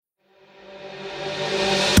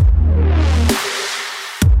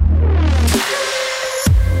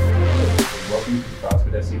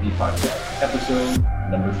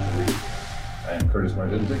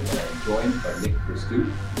Marzinzik, and I'm joined by Nick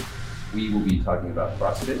Christou. We will be talking about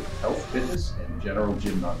CrossFit, health, fitness, and general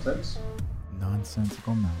gym nonsense.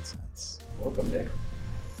 Nonsensical nonsense. Welcome, Nick.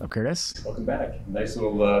 What's up, Curtis? Welcome back. Nice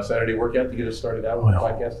little Saturday workout to get us started out with the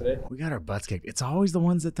podcast today. We got our butts kicked. It's always the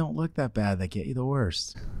ones that don't look that bad that get you the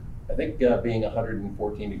worst. I think being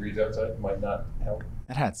 114 degrees outside might not help.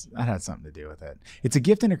 That had something to do with it. It's a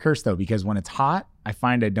gift and a curse, though, because when it's hot, I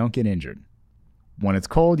find I don't get injured. When it's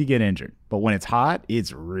cold, you get injured. But when it's hot,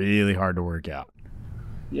 it's really hard to work out.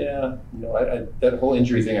 Yeah, I that whole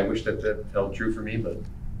injury thing, I wish that held true for me, but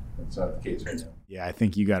that's not the case right now. Yeah, I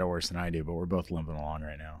think you got it worse than I do, but we're both limping along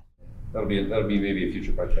right now. That'll be maybe a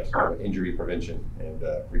future podcast about injury prevention and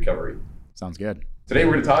recovery. Sounds good. Today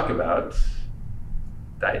we're going to talk about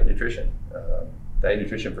diet and nutrition. Diet and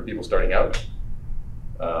nutrition for people starting out.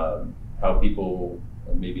 How people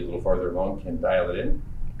maybe a little farther along can dial it in.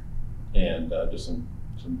 And just some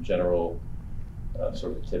general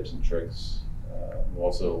sort of tips and tricks. We'll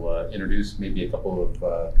also introduce maybe a couple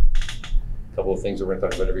of things that we're going to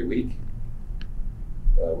talk about every week.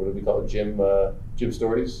 What do we call it? Gym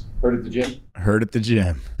stories? Heard at the gym? Heard at the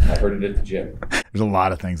gym. I heard it at the gym. There's a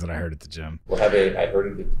lot of things that I heard at the gym. We'll have I heard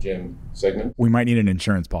it at the gym segment. We might need an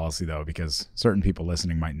insurance policy, though, because certain people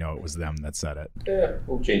listening might know it was them that said it. Yeah,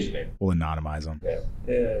 we'll change the name. We'll anonymize them. Yeah,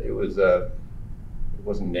 it was... it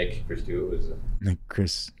wasn't Nick Christou, it was... Nick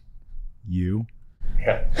Chris, you?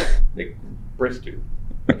 Yeah, Nick Christou.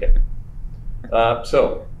 Okay.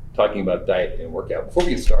 So, talking about diet and workout. Before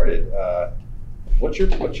we get started, what's your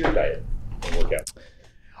diet and workout?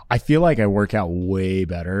 I feel like I work out way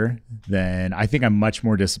better than... I think I'm much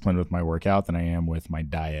more disciplined with my workout than I am with my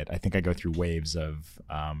diet. I think I go through waves of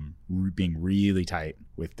being really tight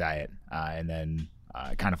with diet, and then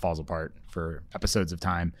it kind of falls apart for episodes of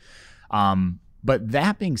time. But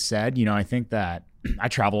that being said, I think that I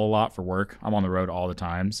travel a lot for work. I'm on the road all the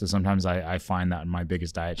time. So sometimes I find that my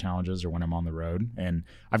biggest diet challenges are when I'm on the road. And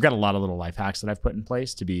I've got a lot of little life hacks that I've put in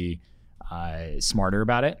place to be smarter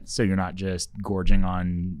about it. So you're not just gorging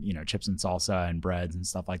on, chips and salsa and breads and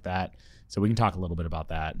stuff like that. So we can talk a little bit about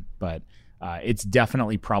that. But it's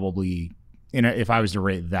definitely probably, if I was to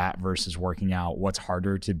rate that versus working out, what's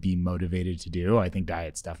harder to be motivated to do, I think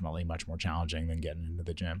diet's definitely much more challenging than getting into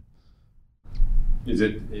the gym.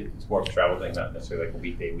 It's more of a travel thing, not necessarily like a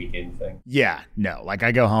weekday, weekend thing? Yeah, no. Like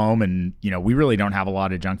I go home and, we really don't have a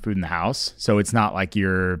lot of junk food in the house. So it's not like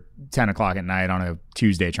you're 10 o'clock at night on a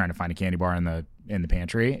Tuesday trying to find a candy bar in the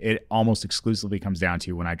pantry. It almost exclusively comes down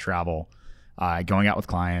to when I travel, going out with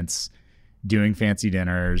clients, doing fancy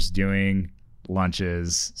dinners, doing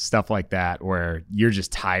lunches, stuff like that, where you're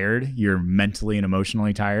just tired. You're mentally and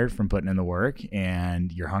emotionally tired from putting in the work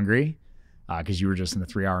and you're hungry. Because you were just in a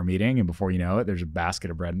 3-hour meeting, and before you know it, there's a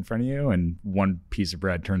basket of bread in front of you, and one piece of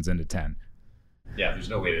bread turns into 10. Yeah, there's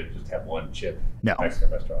no way to just have one chip No.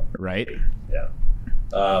 Mexican restaurant. Right?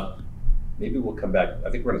 Yeah. Maybe we'll come back. I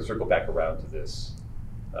think we're going to circle back around to this.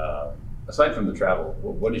 Aside from the travel,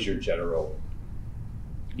 what is your general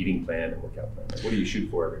eating plan and workout plan? What do you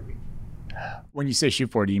shoot for every week? When you say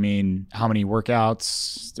shoot for, do you mean how many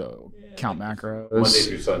workouts, count macros? Monday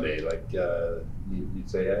through Sunday, like you'd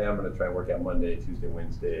say, hey, I'm going to try and work out Monday, Tuesday,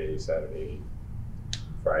 Wednesday, Saturday,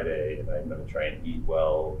 Friday, and I'm going to try and eat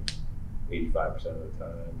well 85% of the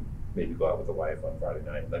time. Maybe go out with the wife on Friday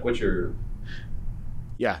night. Like, what's your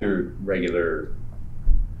regular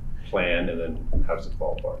plan, and then how does it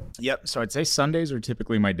fall apart? Yep. So I'd say Sundays are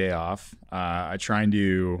typically my day off. I try and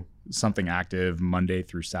do something active Monday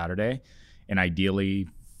through Saturday, and ideally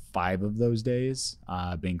 5 of those days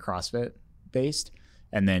being CrossFit based,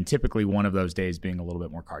 and then typically one of those days being a little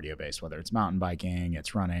bit more cardio based, whether it's mountain biking,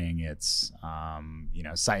 it's running, it's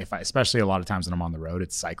especially a lot of times when I'm on the road,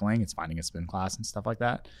 it's cycling, it's finding a spin class and stuff like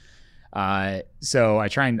that. So I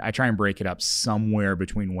try and break it up somewhere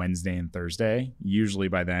between Wednesday and Thursday. Usually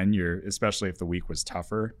by then especially if the week was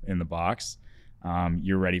tougher in the box,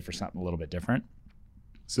 you're ready for something a little bit different.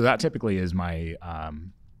 So that typically is my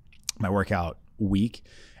my workout week.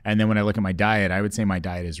 And then when I look at my diet, I would say my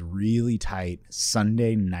diet is really tight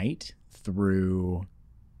Sunday night through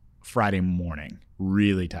Friday morning.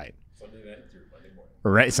 Really tight. Sunday night through Monday morning.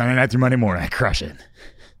 Right, Sunday night through Monday morning. I crush it.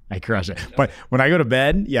 But when I go to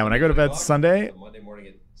bed, Sunday, Monday morning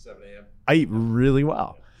at 7 a.m. I eat really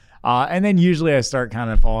well. And then usually I start kind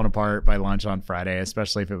of falling apart by lunch on Friday,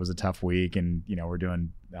 especially if it was a tough week and, we're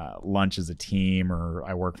doing lunch as a team, or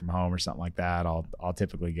I work from home or something like that. I'll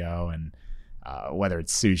typically go, and whether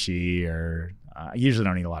it's sushi or I usually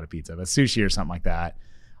don't eat a lot of pizza, but sushi or something like that.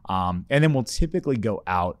 And then we'll typically go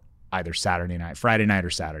out either Friday night or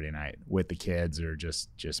Saturday night with the kids, or just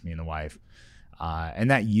me and the wife. And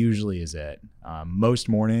that usually is it. Most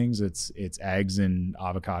mornings it's eggs and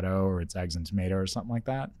avocado, or it's eggs and tomato or something like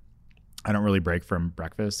that. I don't really break from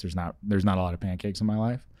breakfast. There's not a lot of pancakes in my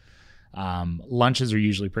life. Lunches are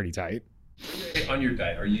usually pretty tight. On your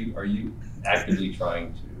diet, are you actively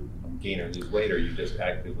trying to gain or lose weight, or are you just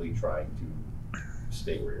actively trying to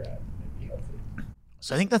stay where you're at and be healthy?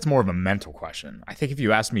 So I think that's more of a mental question. I think if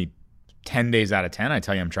you ask me 10 days out of 10, I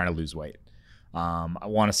tell you I'm trying to lose weight. I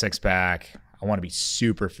want a six pack. I want to be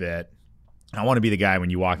super fit. I want to be the guy when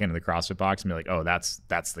you walk into the CrossFit box and be like, oh, that's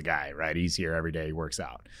the guy, right? He's here every day. He works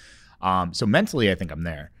out. So mentally, I think I'm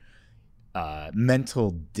there.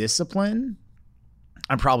 Mental discipline,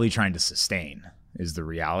 I'm probably trying to sustain is the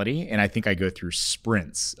reality. And I think I go through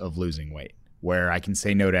sprints of losing weight where I can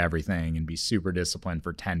say no to everything and be super disciplined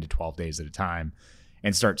for 10 to 12 days at a time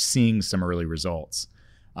and start seeing some early results.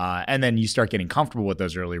 And then you start getting comfortable with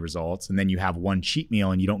those early results, and then you have one cheat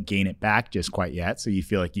meal and you don't gain it back just quite yet. So you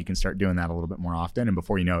feel like you can start doing that a little bit more often. And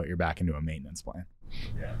before you know it, you're back into a maintenance plan.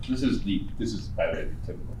 Yeah, this is by the way, the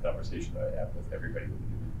typical conversation that I have with everybody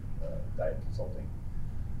with diet consulting.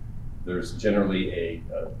 There's generally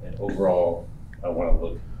an overall, I want to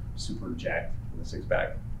look super jacked with a six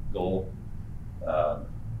pack goal.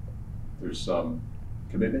 There's some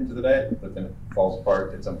commitment to the diet, but then it falls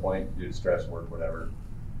apart at some point due to stress, work, whatever.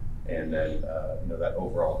 And then that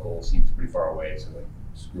overall goal seems pretty far away. So like,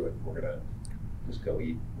 screw it, we're gonna just go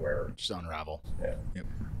eat wherever. Just unravel. Yeah. Yep.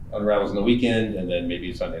 Unravels on the weekend, and then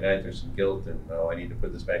maybe Sunday night there's some guilt, and I need to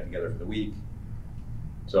put this back together for the week.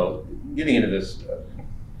 So getting into this,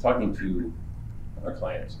 talking to our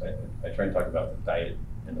clients, I try and talk about the diet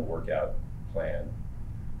and the workout plan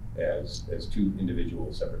as two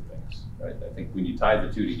individual separate things. Right? I think when you tie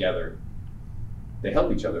the two together, they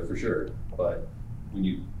help each other for sure. But when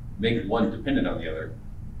you make one dependent on the other,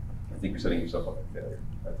 I think you're setting yourself up for failure.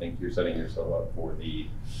 I think you're setting yourself up for the,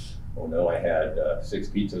 oh no, I had 6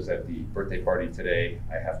 pizzas at the birthday party today.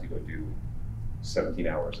 I have to go do 17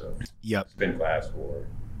 hours of spin class or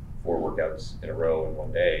 4 workouts in a row in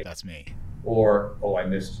one day. That's me. Or, oh, I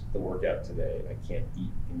missed the workout today. I can't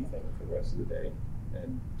eat anything for the rest of the day.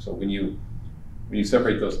 And so when you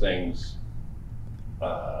separate those things,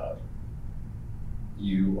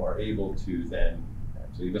 you are able to then,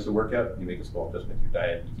 so you miss a workout, you make a small adjustment to your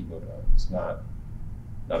diet, you keep moving on. It's not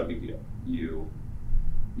a big deal. You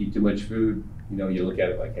eat too much food, you look at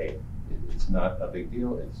it like, hey, it's not a big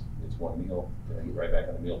deal. It's one meal. I get right back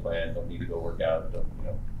on the meal plan. Don't need to go work out.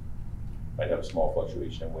 Might have a small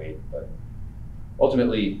fluctuation in weight, but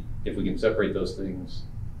ultimately, if we can separate those things,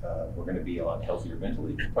 we're going to be a lot healthier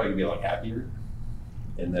mentally. We're probably going to be a lot happier.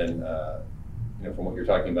 And then, from what you're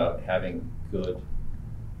talking about, having good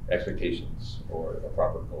expectations or a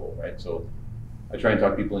proper goal, right? So I try and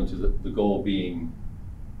talk people into the goal being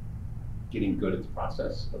getting good at the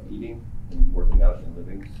process of eating and working out and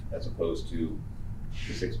living, as opposed to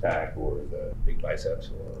the six pack or the big biceps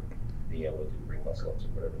or being able to bring muscle ups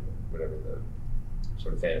or whatever the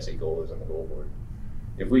sort of fantasy goal is on the goal board.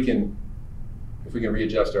 If we can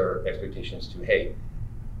readjust our expectations to, hey,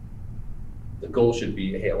 the goal should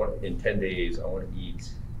be, hey, in 10 days, I want to eat,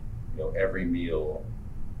 every meal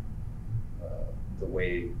the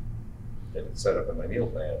way that it's set up in my meal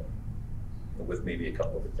plan, with maybe a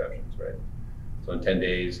couple of exceptions, right? So in 10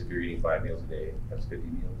 days, if you're eating 5 meals a day, that's 50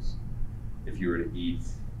 meals. If you were to eat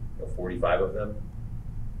 45 of them,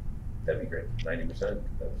 that'd be great. 90%,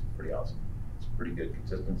 that's pretty awesome. It's pretty good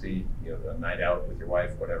consistency. A night out with your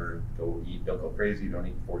wife, whatever, go eat. Don't go crazy. Don't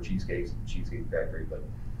eat 4 cheesecakes at the Cheesecake Factory, but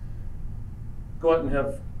go out and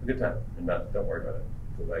have a good time and don't worry about it.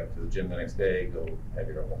 Go back to the gym the next day. Go have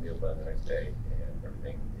your normal meal plan the next day, and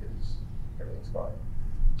everything's fine.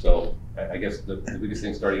 So I guess the biggest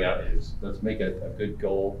thing starting out is let's make a good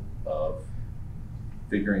goal of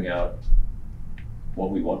figuring out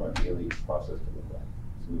what we want our daily process to look like.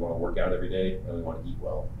 So we want to work out every day, and we want to eat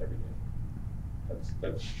well every day.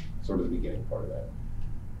 That's sort of the beginning part of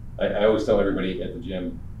that. I always tell everybody at the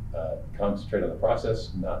gym, concentrate on the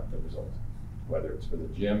process, not the result. Whether it's for the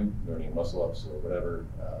gym, learning muscle ups or whatever,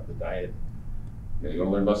 the diet. You want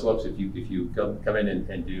to learn muscle ups. If you come in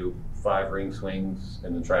and do 5 ring swings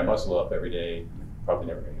and then try a muscle up every day, you're probably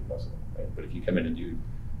never going to get muscle up, right? But if you come in and do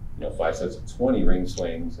 5 sets of 20 ring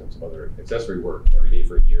swings and some other accessory work every day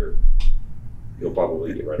for a year, you'll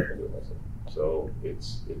probably get right up into a muscle. So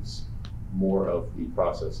it's more of the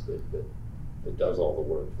process that does all the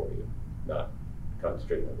work for you, not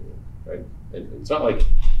concentrating on the weight, right? And it's not like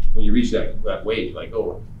when you reach that weight, like,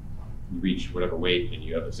 oh, you reach whatever weight and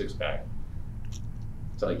you have a 6-pack.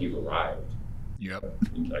 It's not like you've arrived. Yep.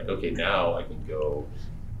 Like, okay, now I can go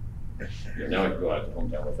Now I can go out to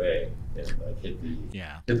Hometown Buffet and like hit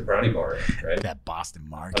the brownie bar, right? That Boston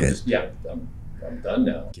Market. I'm done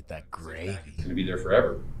now. Get that gravy. It's gonna be there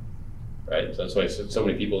forever, right? So that's why so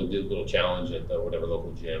many people did a little challenge at whatever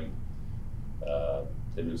local gym.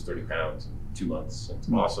 They lose 30 pounds in 2 months.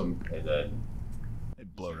 It's awesome, and then They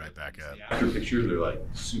blow right back up. after pictures, they're like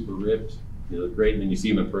super ripped. They look great, and then you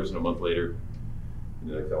see them in person a month later, and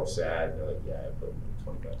they're like all sad. They're like, "Yeah, I put like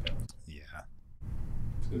 25 pounds." Yeah.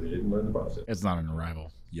 Because they didn't learn the process. It's not an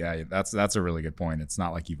arrival. Yeah, that's a really good point. It's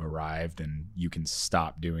not like you've arrived and you can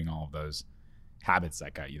stop doing all of those habits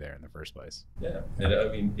that got you there in the first place. Yeah, and I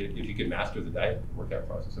mean, if you can master the diet workout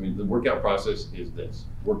process, I mean, the workout process is this: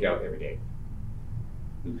 work out every day.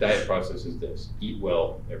 The diet process is this: eat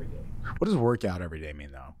well every day. What does workout every day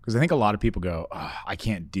mean, though? Because I think a lot of people go, oh, I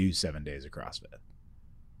can't do 7 days of CrossFit.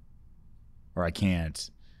 Or I can't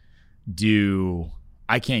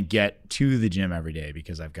get to the gym every day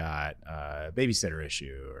because I've got a babysitter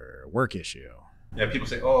issue or a work issue. Yeah, people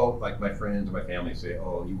say, oh, like my friends or my family say,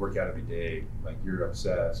 oh, you work out every day, like you're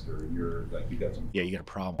obsessed or you're like, you got some. Yeah, you got a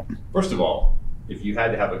problem. First of all, if you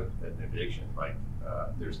had to have an addiction, like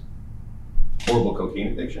there's horrible cocaine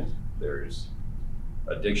addiction, there's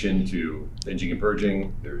addiction to binging and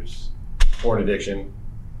purging, there's porn addiction.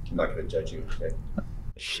 I'm not going to judge you, okay?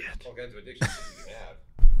 Shit. All kinds of addictions that you can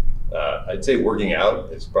have. I'd say working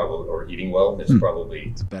out is probably, or eating well, is probably.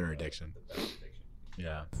 It's a better addiction. The best addiction.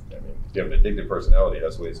 Yeah. I mean, if you have an addictive personality,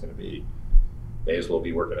 that's the way it's going to be. May as well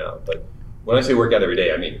be working out. But when I say work out every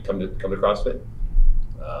day, I mean come to CrossFit.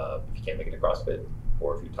 If you can't make it to CrossFit,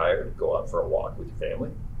 or if you're tired, go out for a walk with your family.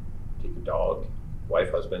 Take your dog,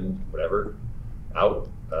 wife, husband, whatever, out.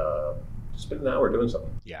 Just spend an hour doing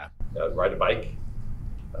something. Yeah. Ride a bike,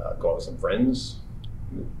 go out with some friends,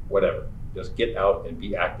 whatever. Just get out and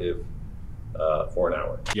be active for an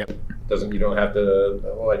hour. Yep. You don't have to,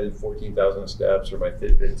 I did 14,000 steps or my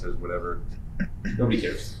Fitbit says whatever. Nobody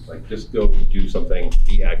cares. Like, just go do something,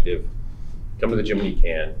 be active, come to the gym when you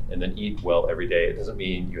can, and then eat well every day. It doesn't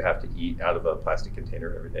mean you have to eat out of a plastic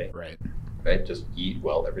container every day. Right? Just eat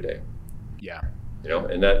well every day. Yeah.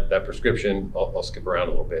 And that prescription, I'll skip around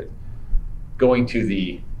a little bit. Going to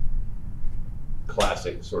the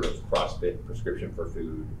classic sort of CrossFit prescription for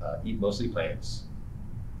food, eat mostly plants,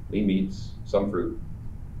 lean meats, some fruit,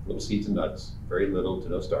 little seeds and nuts, very little to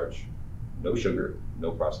no starch, no sugar,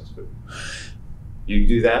 no processed food. You can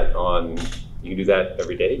do that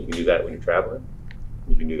every day. You can do that when you're traveling.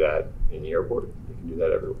 You can do that in the airport. You can do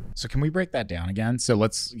that everywhere. So can we break that down again? So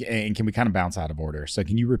can we kind of bounce out of order? So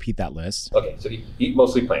can you repeat that list? Okay, so eat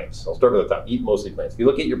mostly plants. I'll start with the top. Eat mostly plants. If you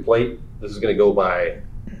look at your plate, this is going to go by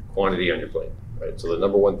quantity on your plate, right? So the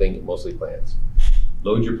number one thing, eat mostly plants.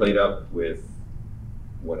 Load your plate up with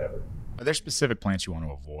whatever. Are there specific plants you want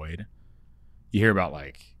to avoid? You hear about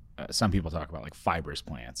some people talk about like fibrous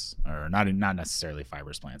plants, or not necessarily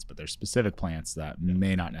fibrous plants, but there's specific plants that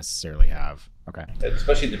may not necessarily have. Okay.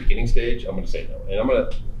 Especially at the beginning stage, I'm going to say no. And I'm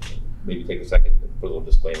going to maybe take a second and put a little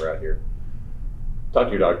disclaimer out here. Talk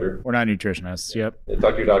to your doctor. We're not nutritionists. Yep.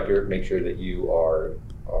 Talk to your doctor. Make sure that you are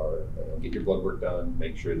get your blood work done.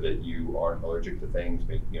 Make sure that you aren't allergic to things.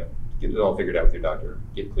 Get it all figured out with your doctor.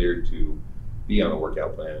 Get cleared to be on a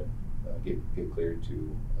workout plan. Get cleared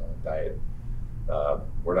to diet.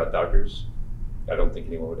 We're not doctors. I don't think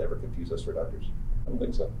anyone would ever confuse us for doctors. I don't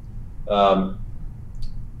think so.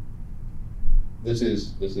 This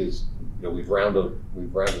is we've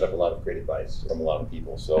rounded up a lot of great advice from a lot of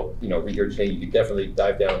people. So regurgitate. You can definitely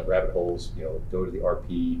dive down rabbit holes. Go to the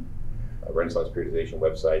RP Renaissance Periodization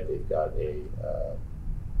website. They've got a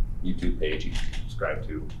YouTube page you can subscribe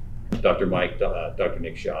to. Dr. Mike, Dr.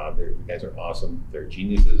 Nick Shaw. You guys are awesome. They're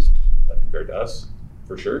geniuses compared to us,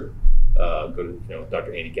 for sure. Go to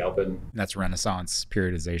Dr. Andy Galpin. That's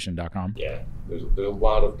renaissanceperiodization.com. Yeah, there's a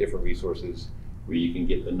lot of different resources where you can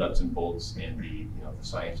get the nuts and bolts and the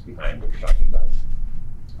science behind what you're talking about.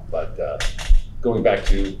 But going back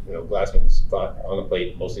to Glassman's thought on the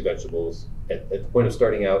plate, mostly vegetables. At the point of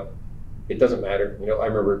starting out, it doesn't matter. I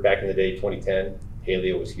remember back in the day, 2010,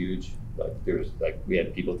 paleo was huge. We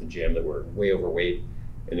had people at the gym that were way overweight,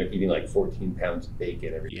 and they're eating like 14 pounds of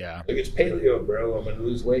bacon every day. Yeah. It's paleo, bro. I'm going to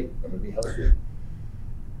lose weight. I'm going to be healthy.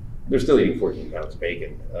 They're still eating 14 pounds of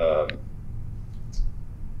bacon.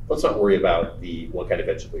 Let's not worry about what kind of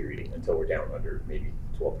vegetable you're eating until we're down under maybe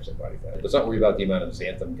 12% body fat. Let's not worry about the amount of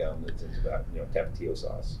xanthan gum that's in tapatio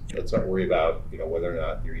sauce. Let's not worry about whether or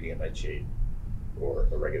not you're eating a nightshade or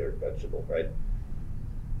a regular vegetable, right?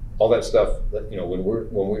 All that stuff that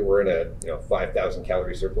when we were in a 5,000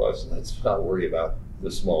 calorie surplus, let's not worry about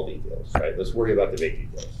the small details, right? Let's worry about the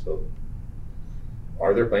big details. So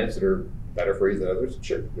Are there plants that are better for you than others?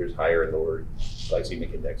 Sure. There's higher and lower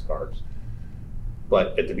glycemic index carbs.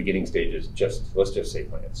 But at the beginning stages, let's just say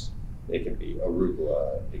plants. It can be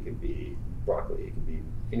arugula, it can be broccoli, it can be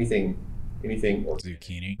anything or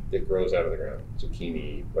Zucchini that grows out of the ground.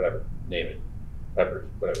 Zucchini, whatever, name it. Peppers,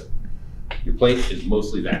 whatever. Your plate is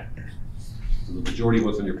mostly that. So the majority of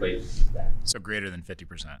what's on your plate is that. So greater than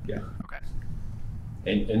 50%. Yeah. Okay.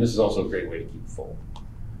 And this is also a great way to keep full.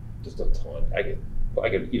 Just a ton. I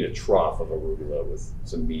could eat a trough of arugula with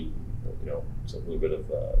some meat, some little bit of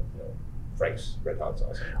Frank's Red Hot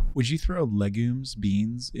sauce. Would you throw legumes,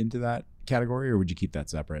 beans into that category, or would you keep that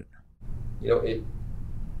separate?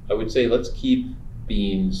 I would say let's keep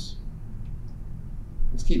beans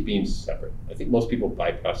separate. I think most people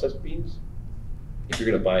buy processed beans. If you're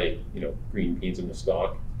going to buy, green beans in the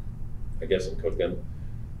stalk, I guess, and cook them,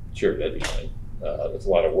 sure, that'd be fine. It's a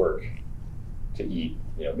lot of work to eat,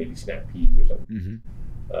 maybe snap peas or something.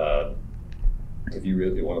 Mm-hmm. If you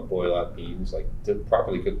really want to boil out beans, like to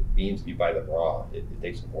properly cook beans, if you buy them raw, it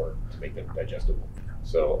takes some work to make them digestible.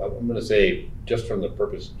 So I'm going to say, just from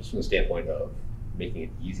the standpoint of making it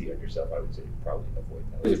easy on yourself, I would say probably avoid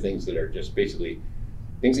that. Other things that are just basically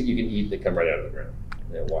things that you can eat that come right out of the ground.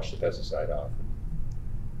 Wash the pesticide off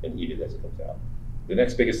and eat it as it comes out. The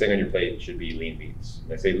next biggest thing on your plate should be lean meats.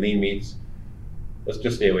 When I say lean meats, let's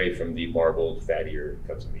just stay away from the marbled, fattier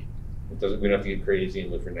cuts of meat. We don't have to get crazy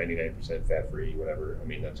and look for 99% fat-free, whatever. I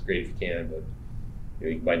mean, that's great if you can, but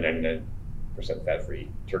you can buy 99% fat-free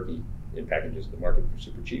turkey in packages at the market for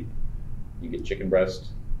super cheap. You get chicken breast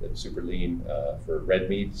that's super lean. For red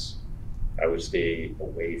meats, I would stay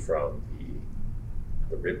away from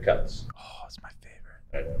the rib cuts. Oh, it's my favorite.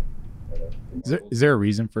 I know. Is there a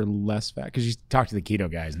reason for less fat? Because you talk to the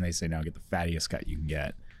keto guys and they say, no, get the fattiest cut you can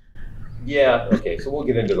get. Yeah. Okay. So we'll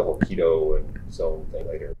get into the whole keto and zone thing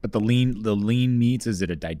later. But the lean meats, is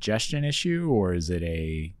it a digestion issue or is it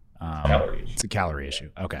a calorie issue? It's a calorie issue.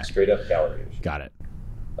 Okay. Straight up calorie issue. Got it.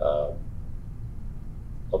 I'll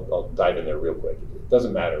dive in there real quick. It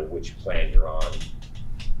doesn't matter which plan you're on,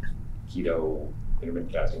 keto,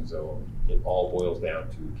 intermittent fasting zone, it all boils down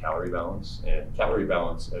to calorie balance. And calorie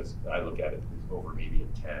balance, as I look at it, is over maybe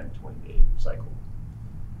a 10, 20-day cycle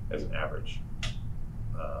as an average.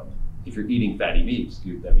 If you're eating fatty meats,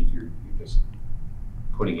 that means you're just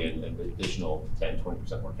putting in an additional 10,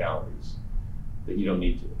 20% more calories that you don't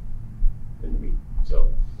need to in the meat.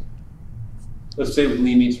 So let's stay with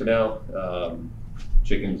lean meats for now.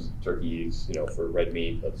 Chickens, turkeys, for red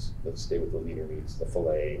meat, let's stay with the leaner meats, the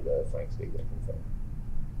filet, the flank steak, that kind of thing.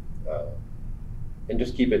 And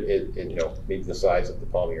just keep it in maybe the size of the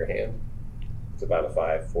palm of your hand. It's about a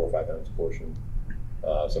 4 or 5 ounce portion.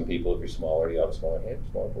 Some people, if you're smaller, you have a smaller hand,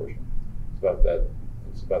 smaller portion. It's about that.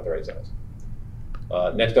 It's about the right size.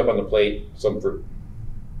 Next up on the plate, some fruit.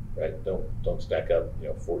 Right? Don't stack up,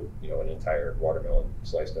 an entire watermelon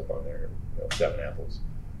sliced up on there. 7 apples.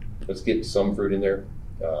 Let's get some fruit in there,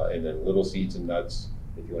 and then little seeds and nuts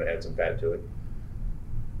if you want to add some fat to it.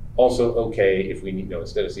 Also, okay, if we need,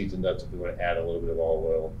 instead of seeds and nuts, if we want to add a little bit of olive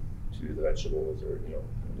oil to the vegetables, or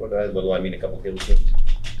what I little, I mean a couple tablespoons.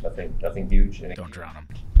 Nothing huge. And Don't drown them.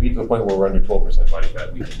 We get to the point where we're under 12% body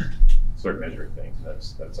fat, we can start measuring things. And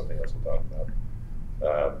that's something else we'll talk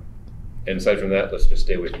about. And aside from that, let's just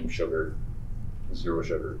stay away from sugar,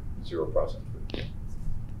 zero processed food.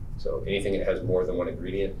 So anything that has more than one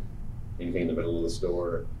ingredient, anything in the middle of the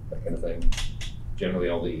store, that kind of thing. Generally,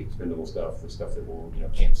 all the expendable stuff, the stuff that will,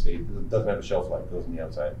 can't stay, doesn't have a shelf life, goes on the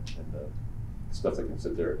outside, and the stuff that can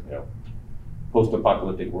sit there,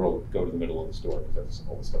 post-apocalyptic world, go to the middle of the store because that's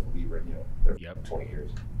all the stuff will be right, there for 20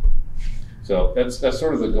 years. So that's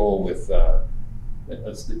sort of the goal with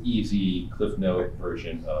that's the easy Cliff Note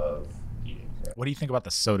version of eating. Right? What do you think about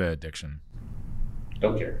the soda addiction?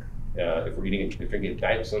 Don't care. If we're drinking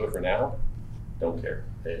diet soda for now, don't care.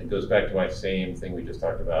 It goes back to my same thing we just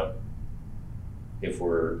talked about. If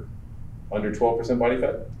we're under 12% body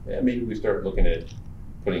fat, maybe we start looking at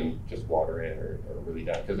putting just water in or really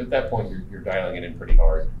down. Because at that point, you're dialing it in pretty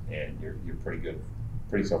hard and you're pretty good,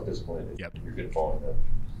 pretty self-disciplined. Yep. You're good at following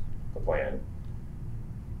the plan.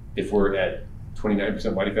 If we're at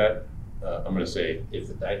 29% body fat, I'm going to say if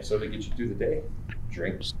the diet soda gets you through the day,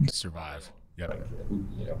 drink. Survive. Yep.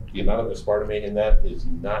 The amount of aspartame in that is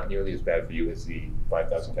not nearly as bad for you as the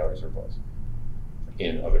 5,000 calorie surplus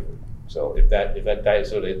in other food. So if that diet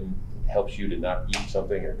soda helps you to not eat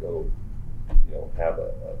something or go, have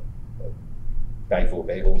a bag full of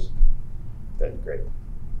bagels, then great.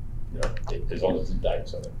 As long as it's diet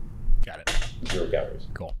soda. Got it. 0 calories.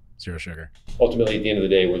 Cool. 0 sugar. Ultimately, at the end of the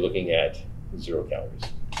day, we're looking at 0 calories.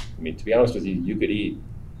 I mean, to be honest with you, you could eat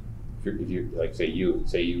if you like, say you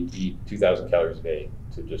eat 2,000 calories a day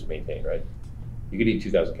to just maintain, right? You could eat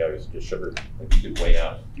 2,000 calories of just sugar. Like you could weigh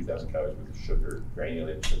out 2,000 calories worth of sugar,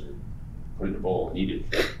 granulated sugar, put it in a bowl and eat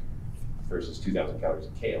it, versus 2,000 calories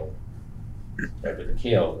of kale. Right, but the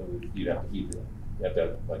kale, you'd have to eat it. You have to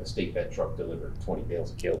have like a state vet truck deliver 20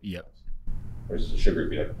 bales of kale. Yep. Versus the sugar would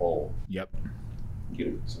be like a bowl. Yep. You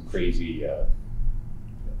get some crazy,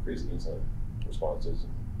 crazy insulin responses,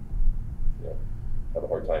 and have a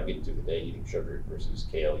hard time getting through the day eating sugar. Versus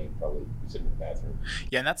kale, you'd probably be sitting in the bathroom.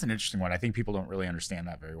 Yeah, and that's an interesting one. I think people don't really understand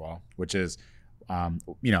that very well, which is,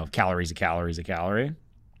 calories, a calorie is a calorie.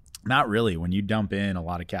 Not really. When you dump in a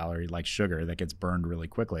lot of calorie like sugar that gets burned really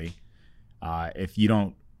quickly, if you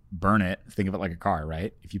don't burn it, think of it like a car,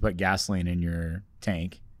 right? If you put gasoline in your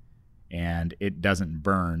tank and it doesn't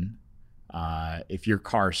burn, if your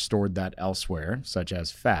car stored that elsewhere, such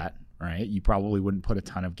as fat, right, you probably wouldn't put a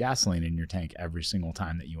ton of gasoline in your tank every single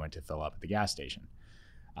time that you went to fill up at the gas station.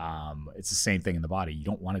 It's the same thing in the body. You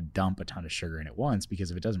don't want to dump a ton of sugar in at once, because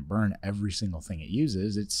if it doesn't burn every single thing it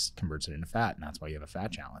uses, it converts it into fat, and that's why you have a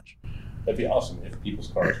fat challenge. That'd be awesome if people's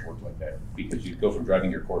cars worked like that, because you'd go from driving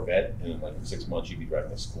your Corvette, and then like in 6 months you'd be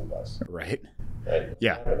driving a school bus. Right. Right?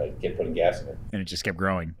 Yeah. And I kept putting gas in it. And it just kept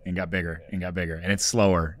growing and got bigger and got bigger, and it's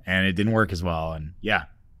slower, and it didn't work as well. And yeah.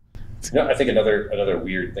 I think another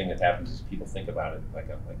weird thing that happens is people think about it like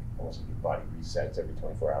almost like your body resets every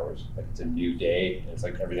 24 hours. Like it's a new day, and it's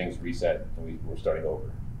like everything's reset, and we're starting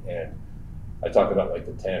over. And I talk about like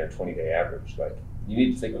the 10 or 20 day average. Like you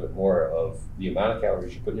need to think of it more of the amount of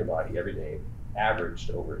calories you put in your body every day, averaged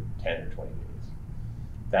over 10 or 20 days.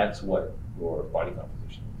 That's what your body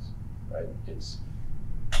composition is, right?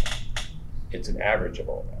 It's an average of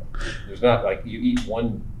all that. There's not like you eat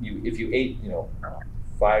if you ate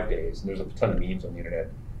 5 days, and there's a ton of memes on the internet.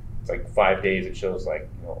 It's like 5 days, it shows like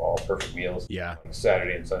all perfect meals. Yeah. Like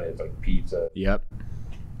Saturday and Sunday, it's like pizza. Yep.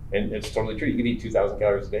 And it's totally true. You can eat 2,000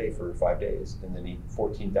 calories a day for 5 days, and then eat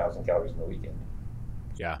 14,000 calories in the weekend.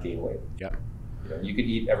 Yeah. Gain weight. Yep. You could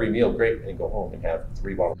eat every meal great and go home and have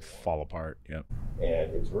 3 bottles. Fall apart. Yep.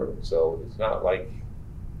 And it's ruined. So it's not like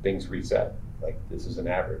things reset. Like this is an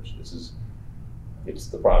average. It's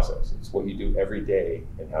the process. It's what you do every day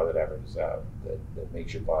and how that averages out that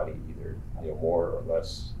makes your body either more or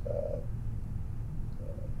less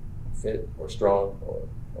fit or strong or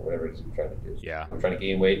whatever it is you're trying to do. Yeah. We're trying to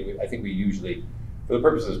gain weight. I think we usually, for the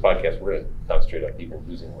purpose of this podcast, we're going to concentrate on people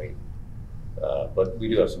losing weight. But we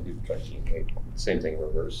do have some people trying to gain weight. Same thing in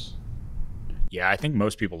reverse. Yeah, I think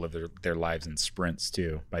most people live their lives in sprints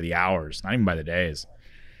too, by the hours, not even by the days.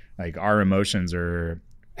 Like our emotions are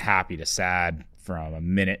happy to sad from a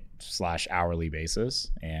minute/hourly basis.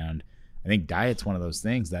 And I think diet's one of those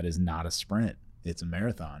things that is not a sprint. It's a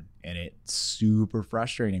marathon. And it's super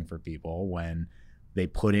frustrating for people when they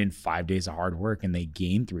put in 5 days of hard work and they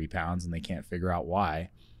gain 3 pounds and they can't figure out why.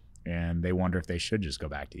 And they wonder if they should just go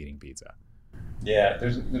back to eating pizza. Yeah,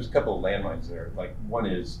 there's a couple of landmines there. Like one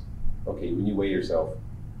is, okay, when you weigh yourself,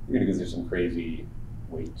 you're going to go through some crazy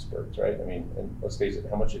weight spurts, right? I mean, and let's face it,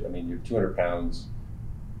 you're 200 pounds.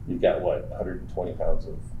 You've got 120 pounds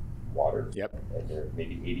of water. Yep. And you're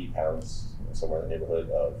maybe 80 pounds, somewhere in the neighborhood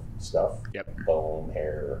of stuff. Yep. Bone,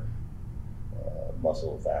 hair,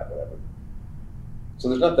 muscle, fat, whatever. So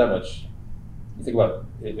there's not that much. You think about,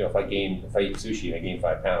 if I eat sushi and I gain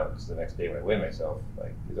 5 pounds the next day when I weigh myself,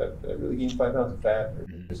 like, did I really gain 5 pounds of fat, or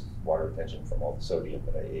just water retention from all the sodium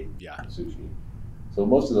that I ate in sushi? So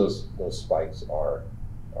most of those spikes are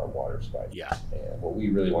water spikes. Yeah. And what we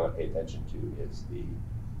really want to pay attention to is the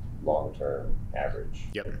long-term average.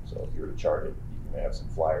 Yep. So if you were to chart it, you can have some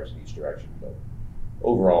flyers in each direction, but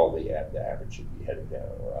overall the average should be headed down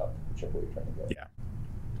or up, whichever way you're trying to go. Yeah.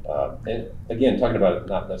 And again, talking about it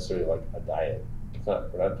not necessarily like a diet.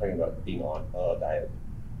 We're not talking about being on a diet.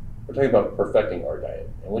 We're talking about perfecting our diet.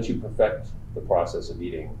 And once you perfect the process of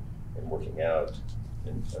eating and working out,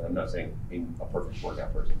 and I'm not saying being a perfect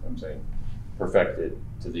workout person, I'm saying perfect it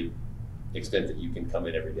to the extent that you can come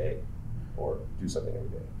in every day or do something every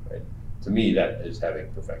day, right? To me, that is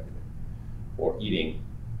having perfected it. Or eating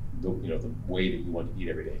the way that you want to eat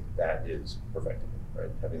every day. That is perfecting it, right?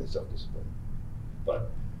 Having the self-discipline. But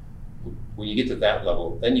when you get to that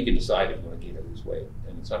level, then you can decide if you want to gain or lose weight.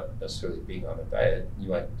 And it's not necessarily being on a diet. You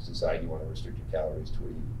might decide you want to restrict your calories to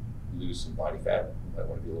where you lose some body fat. You might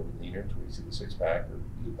want to be a little bit leaner to where you see the six-pack, or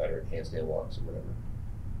you do better at handstand walks or whatever.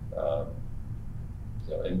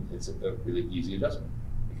 And it's a really easy adjustment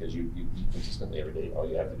because you eat consistently every day. All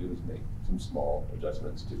you have to do is make some small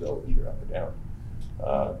adjustments to go either up or down.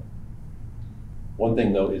 One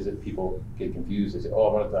thing though is that people get confused. They say, "Oh,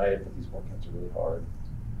 I'm on a diet, but these workouts are really hard."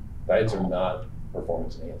 Diets are not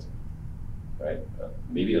performance enhancing. right?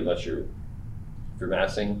 Maybe unless if you're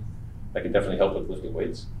massing, that can definitely help with lifting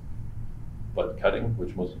weights. But cutting,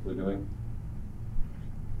 which most people are doing,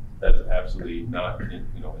 that's absolutely not, in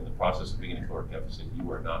the process of being in a caloric deficit,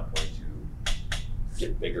 you are not going to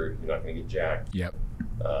get bigger, you're not going to get jacked. Yep.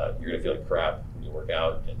 You're going to feel like crap when you work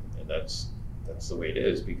out, and that's the way it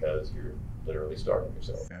is, because you're literally starving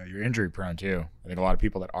yourself. You're injury prone too. I think a lot of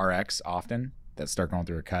people that RX often, that start going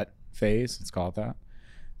through a cut phase, let's call it that,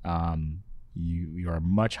 you are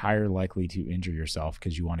much higher likely to injure yourself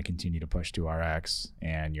because you want to continue to push to RX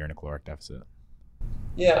and you're in a caloric deficit.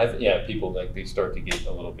 Yeah, people they start to get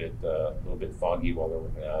a little bit foggy while they're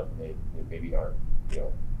working out, and they maybe aren't,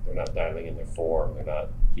 they're not dialing in their form, they're not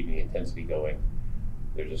keeping the intensity going,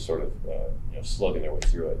 they're just sort of slugging their way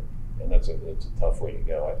through it, and it's a tough way to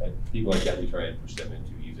go. People like that, we try and push them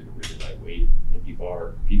into using a really lightweight empty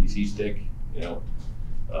bar PVC stick,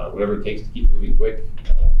 whatever it takes to keep moving quick.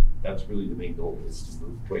 That's really the main goal, is to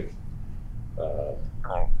move quick.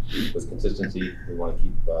 With consistency, we want to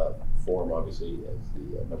keep form, obviously, as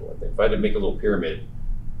the number one thing. If I had to make a little pyramid,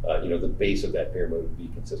 the base of that pyramid would be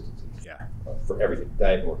consistency. Yeah. For everything,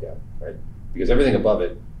 diet and workout, right? Because everything above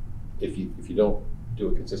it, if you don't do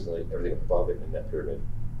it consistently, everything above it in that pyramid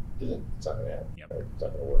it's not going to happen. Yep. Right? It's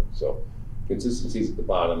not going to work. So consistency is at the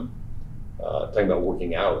bottom. Talking about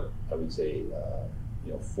working out, I would say,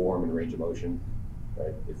 form and range of motion,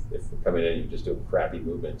 right? If we're coming in and you're just doing crappy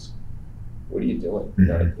movements, what are you doing?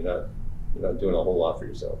 Mm-hmm. You're not doing a whole lot for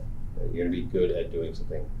yourself. Right? You're going to be good at doing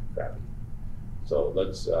something crappy. So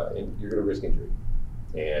you're going to risk injury.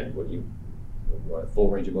 And what you want full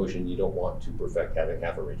range of motion, you don't want to perfect having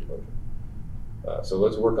half a range of motion. So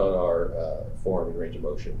let's work on our form and range of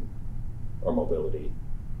motion, our mobility,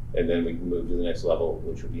 and then we can move to the next level,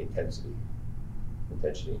 which would be intensity.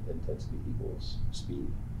 Intensity equals speed,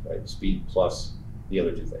 right? Speed plus the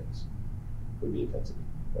other two things would be intensity,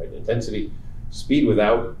 right? Speed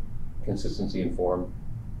without consistency and form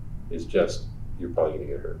is just, you're probably going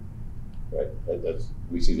to get hurt, right?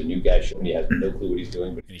 We see the new guy showing he has no clue what he's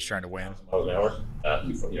doing, but And he's trying to win. miles an hour.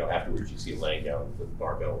 Afterwards you see him laying down with the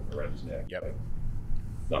barbell around his neck, Yep. like,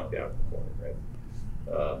 knocked out in the corner,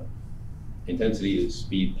 right? Intensity is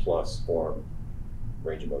speed plus form,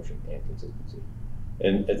 range of motion, and consistency.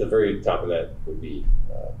 And at the very top of that would be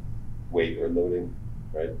weight or loading,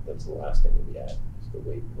 right? That's the last thing that we add, is the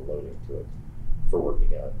weight and the loading to it for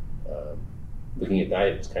working out. Looking at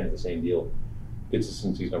diet, it's kind of the same deal.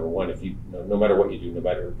 Consistency is number one. If no matter what you do, no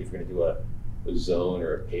matter if you're going to do a zone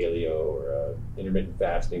or a paleo or a intermittent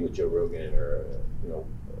fasting with Joe Rogan, or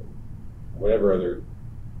whatever other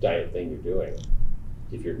diet thing you're doing,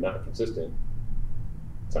 if you're not consistent,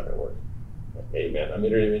 it's not going to work. Hey man, I'm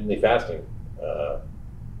intermittently fasting,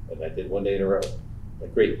 and I did 1 day in a row.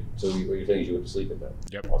 Like, great. So what you're saying is you went to sleep at night.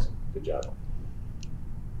 Yep. Awesome. Good job.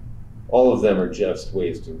 All of them are just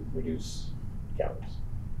ways to reduce calories.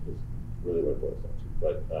 Is really what it boils down to.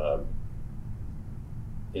 But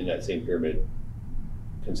in that same pyramid,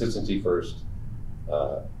 consistency first.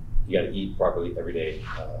 You got to eat properly every day.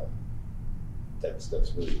 That's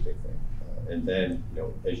really the big thing. And then,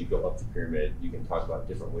 as you go up the pyramid, you can talk about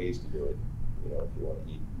different ways to do it. If you want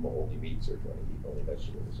to eat only meats, or if you want to eat only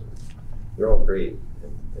vegetables, they're all great,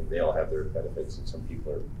 and they all have their benefits. And some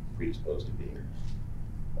people are predisposed to being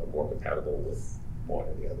more compatible with one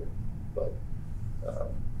or the other. But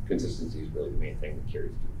consistency is really the main thing that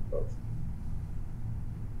carries through both.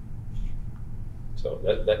 So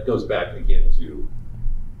that goes back again to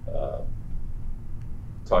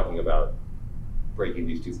talking about breaking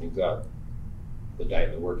these two things up, the diet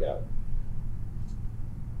and the workout.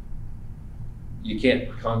 You can't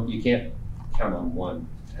count on one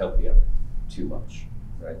to help the other too much,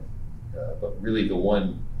 right? But really, the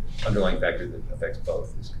one underlying factor that affects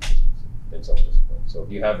both is consistency and self-discipline. So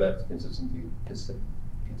if you have that consistency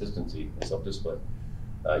and self-discipline,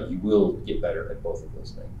 you will get better at both of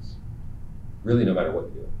those things. Really, no matter what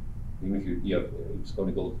you do, even if you're just going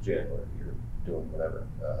to go to the gym, or you're doing whatever,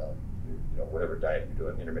 whatever diet you're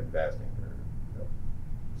doing, intermittent fasting, or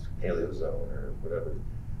paleo zone, or whatever.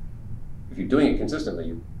 If you're doing it consistently,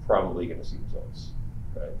 you're probably going to see results.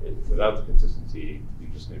 Right? Without the consistency, you're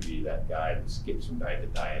just going to be that guy that skips from diet to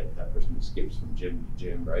diet, that person who skips from gym to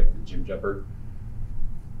gym, right? The gym jumper.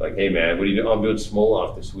 Like, hey man, what are you doing? Oh, I'm doing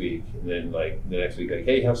Smoloff this week, and then like the next week, like,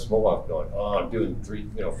 hey, how's Smoloff going? Oh, I'm doing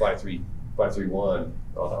 5-3-1.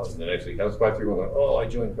 Oh, and the next week, how's 5-3-1 going? Oh, I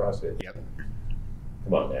joined CrossFit. Yep.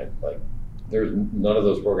 Come on, man. Like, there's none of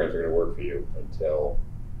those programs are going to work for you until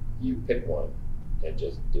you pick one and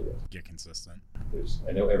just do it. Get consistent.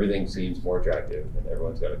 I know everything seems more attractive, and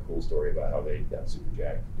everyone's got a cool story about how they got super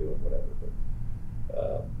jacked doing whatever,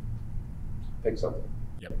 but pick something.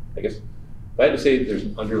 Yep. I guess if I had to say there's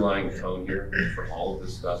an underlying tone here for all of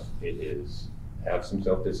this stuff, it is have some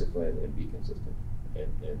self-discipline and be consistent.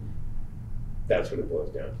 And that's what it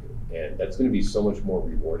boils down to. And that's going to be so much more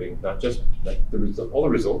rewarding, not just like all the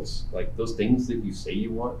results, like those things that you say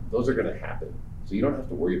you want, those are going to happen. So you don't have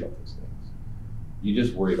to worry about those things. You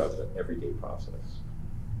just worry about the everyday process.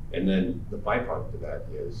 And then the byproduct of that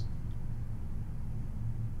is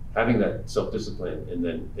having that self-discipline, and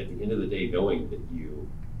then at the end of the day, knowing that you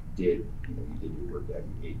did your work, that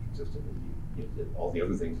you ate consistently, you did all the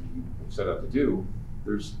other things that you set out to do.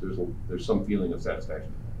 There's some feeling of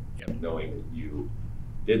satisfaction in that, knowing that you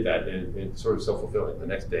did that, and it's sort of self-fulfilling. The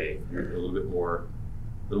next day, you're a little more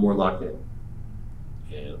locked in,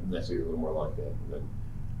 and the next day you're a little more locked in. And then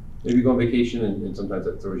maybe you go on vacation, and sometimes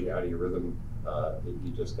that throws you out of your rhythm.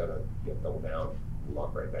 You just gotta double down and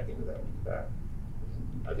lock right back into that when you get back.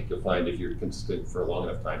 And I think you'll find if you're consistent for a long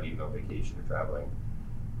enough time, even on vacation or traveling,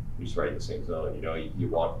 you're just right in the same zone. You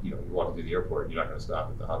walk into the airport, you're not going to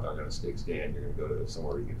stop at the hot dog on a stick stand. You're going to go to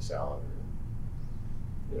somewhere where you get a salad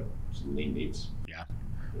or some lean meats. Yeah.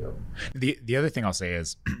 The other thing I'll say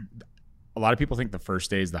is, a lot of people think the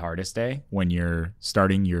first day is the hardest day when you're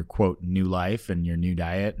starting your quote new life and your new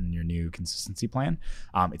diet and your new consistency plan.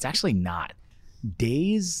 It's actually not.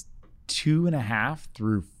 Days 2.5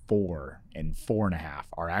 through 4 and 4.5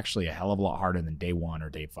 are actually a hell of a lot harder than day 1 or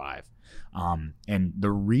day 5. And the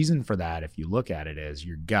reason for that, if you look at it, is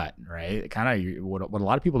your gut, right? What a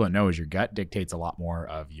lot of people don't know is your gut dictates a lot more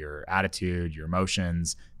of your attitude, your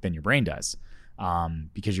emotions than your brain does.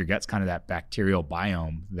 Because your gut's kind of that bacterial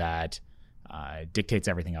biome that dictates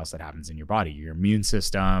everything else that happens in your body, your immune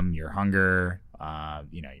system, your hunger,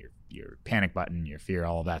 your panic button, your fear,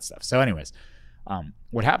 all of that stuff. So anyways,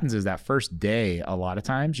 what happens is that first day, a lot of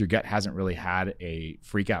times your gut hasn't really had a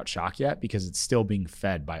freak out shock yet because it's still being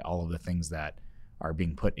fed by all of the things that are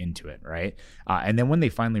being put into it, right? And then when they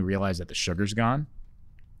finally realize that the sugar's gone,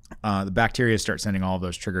 the bacteria start sending all of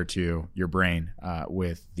those trigger to your brain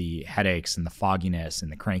with the headaches and the fogginess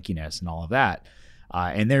and the crankiness and all of that.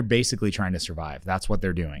 And they're basically trying to survive. That's what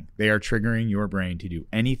they're doing. They are triggering your brain to do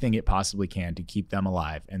anything it possibly can to keep them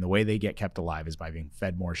alive. And the way they get kept alive is by being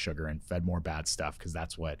fed more sugar and fed more bad stuff, because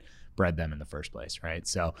that's what bred them in the first place, right?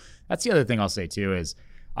 So that's the other thing I'll say too is,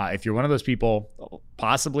 if you're one of those people,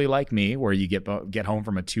 possibly like me, where you get home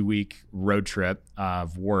from a 2-week road trip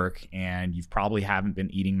of work and you probably haven't been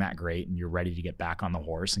eating that great and you're ready to get back on the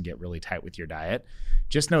horse and get really tight with your diet,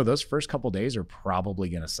 just know those first couple days are probably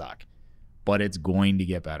going to suck. But it's going to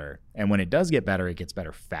get better. And when it does get better, it gets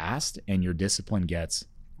better fast, and your discipline gets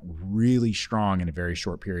really strong in a very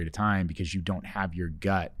short period of time because you don't have your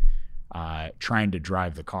gut trying to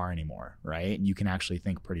drive the car anymore, right? And you can actually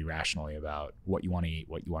think pretty rationally about what you want to eat,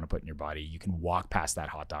 what you want to put in your body. You can walk past that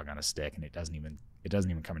hot dog on a stick, and it doesn't even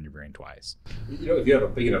come in your brain twice. If you have a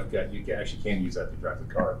big enough gut, you can use that to drive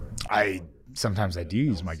the car. Sometimes I do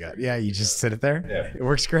use my gut. Yeah, you just sit it there. Yeah. It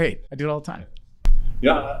works great. I do it all the time.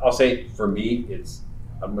 I'll say for me,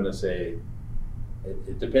 I'm going to say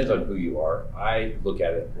it depends on who you are. I look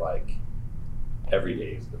at it like every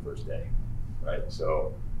day is the first day, right?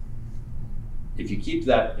 So if you keep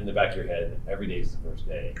that in the back of your head, every day is the first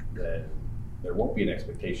day, then there won't be an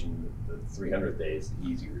expectation that the 300th day is the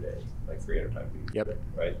easier day, like 300 times easier, yep.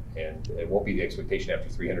 Right? And it won't be the expectation after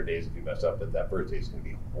 300 days if you mess up that first day is going to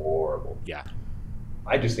be horrible. Yeah.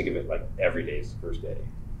 I just think of it like every day is the first day.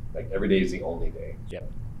 Like every day is the only day.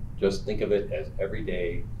 Yep. Just think of it as every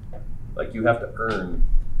day, like you have to earn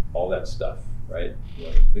all that stuff, right?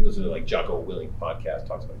 I think listen to like Jocko Willink podcast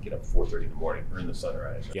talks about get up 4:30 in the morning, earn the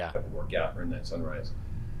sunrise. Right? Yeah. Have to work out, earn that sunrise.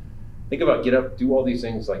 Think about get up, do all these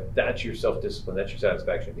things, like that's your self-discipline, that's your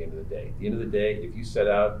satisfaction at the end of the day. At the end of the day, if you set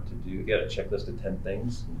out to get a checklist of 10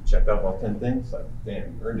 things, and you check off all 10 things, like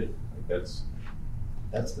damn, you earned it. Like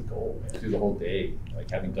that's the goal, man. Through the whole day,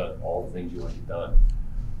 like having done all the things you want to get done.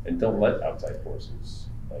 And don't let outside forces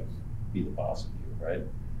like be the boss of you, right?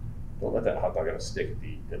 Don't let that hot dog on a stick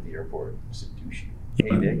at the airport seduce you. Hey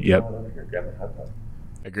Nick, yep. Come on over here, grab my hot dog.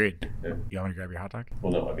 Agreed. Yeah. You want me to grab your hot dog?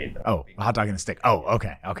 Well, no, I mean. Oh, a hot dog and a stick. Oh,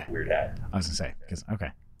 okay. Weird hat. I was gonna say, okay,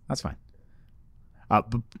 that's fine.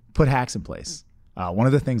 Put hacks in place. One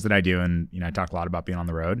of the things that I do, and I talk a lot about being on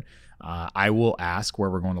the road. I will ask where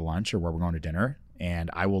we're going to lunch or where we're going to dinner, and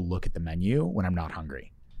I will look at the menu when I'm not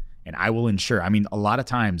hungry. And I will ensure, a lot of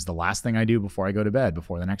times the last thing I do before I go to bed,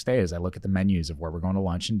 before the next day, is I look at the menus of where we're going to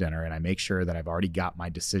lunch and dinner, and I make sure that I've already got my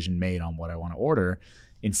decision made on what I want to order,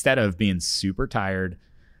 instead of being super tired,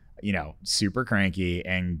 super cranky,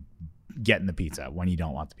 and getting the pizza when you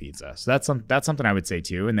don't want the pizza. So that's something I would say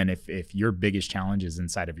too. And then if your biggest challenge is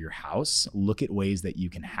inside of your house, look at ways that you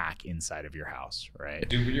can hack inside of your house, right?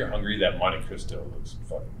 Dude, when you're hungry, that Monte Cristo looks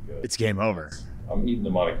fucking good. It's game over. I'm eating the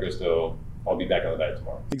Monte Cristo. I'll be back on the diet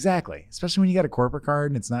tomorrow. Exactly. Especially when you got a corporate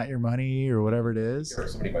card and it's not your money or whatever it is. Or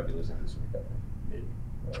somebody might be listening to this week. Maybe.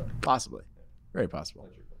 Possibly. Very possible.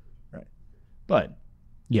 Right. But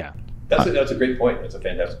yeah. That's a great point. That's a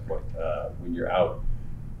fantastic point. When you're out,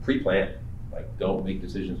 pre-plan. Like, don't make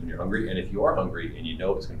decisions when you're hungry. And if you are hungry and you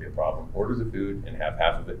know it's going to be a problem, order the food and have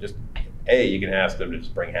half of it. Just, you can ask them to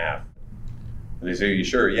just bring half. And they say, are you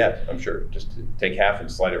sure? Yeah, I'm sure. Just take half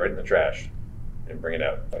and slide it right in the trash and bring it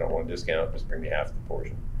out. I don't want a discount. Just bring me half the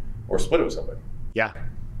portion. Or split it with somebody. Yeah.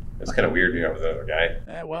 It's kind of weird being out with another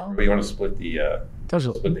guy. Well, but you want to split the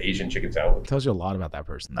Asian chicken salad. Tells you a lot about that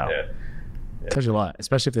person, though. Yeah. Tells you a lot,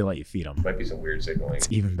 especially if they let you feed them. Might be some weird signaling. It's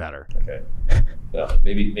even better. Okay. Well,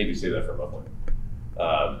 maybe save that for Buffalo.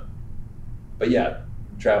 But yeah,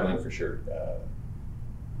 traveling for sure.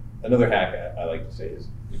 Another hack I like to say is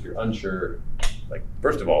if you're unsure, like,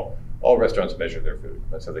 first of all restaurants measure their food.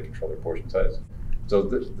 That's how they control their portion size. So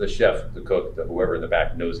the chef, the cook, whoever in the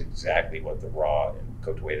back knows exactly what the raw and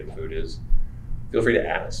cooked weight of the food is. Feel free to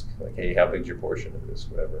ask, like, hey, how big's your portion of this,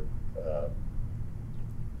 whatever.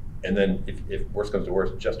 And then if worst comes to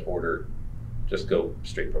worst, just go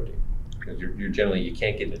straight protein. Because you're generally, you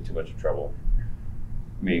can't get into too much trouble.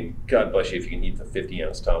 I mean, God bless you if you can eat the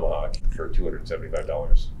 50-ounce tomahawk for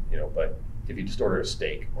 $275, but if you just order a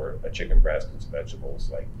steak or a chicken breast and some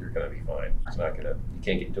vegetables, like, you're gonna be fine. You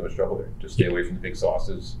can't get in too much trouble there. Just stay away from the big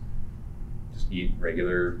sauces. Just eat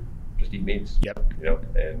meats. Yep.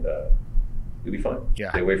 And you'll be fine.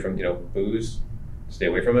 Yeah. Stay away from, booze. Stay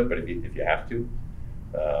away from it, but if you have to,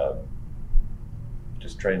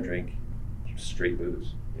 just try and drink straight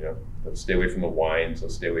booze. Let's stay away from the wines.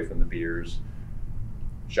 Let's stay away from the beers.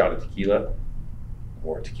 Shot of tequila,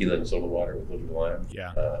 or tequila and soda water with a little bit of lime.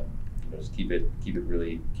 Yeah. Just keep it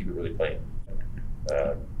really plain.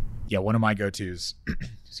 Yeah. One of my go-tos,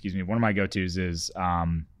 one of my go-tos is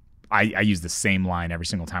I use the same line every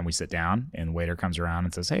single time we sit down, and the waiter comes around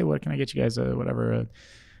and says, hey, what can I get you guys? A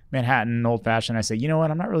Manhattan old fashioned. I say, you know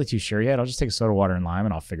what? I'm not really too sure yet. I'll just take a soda water and lime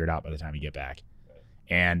and I'll figure it out by the time you get back.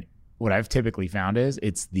 And what I've typically found is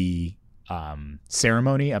it's the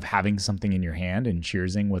ceremony of having something in your hand and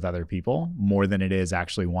cheersing with other people more than it is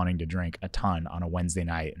actually wanting to drink a ton on a Wednesday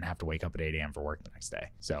night and have to wake up at 8 a.m. for work the next day.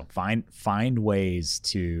 So find ways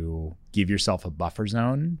to give yourself a buffer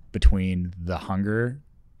zone between the hunger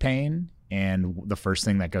pain and the first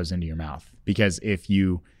thing that goes into your mouth. Because if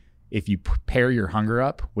you pair your hunger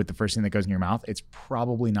up with the first thing that goes in your mouth, it's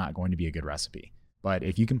probably not going to be a good recipe. But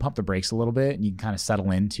if you can pump the brakes a little bit and you can kind of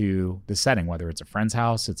settle into the setting, whether it's a friend's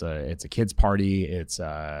house, it's a kid's party, it's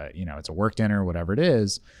a work dinner, whatever it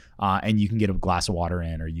is, and you can get a glass of water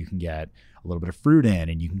in, or you can get a little bit of fruit in,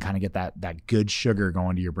 and you can kind of get that good sugar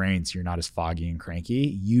going to your brain so you're not as foggy and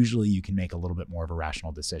cranky, usually you can make a little bit more of a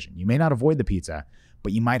rational decision. You may not avoid the pizza,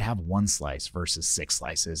 but you might have one slice versus 6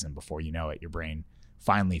 slices, and before you know it, your brain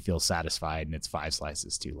finally feels satisfied and it's 5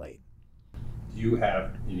 slices too late. Do you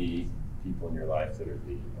have any people in your life that are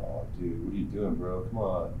oh, dude, what are you doing, bro? Come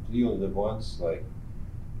on. Do you only live once? Like,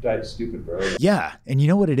 diet's stupid, bro. Yeah. And you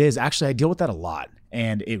know what it is? Actually, I deal with that a lot.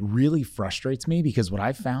 And it really frustrates me because what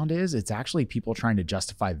I've found is it's actually people trying to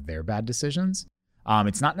justify their bad decisions.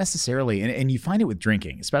 It's not necessarily, and you find it with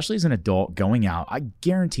drinking, especially as an adult going out. I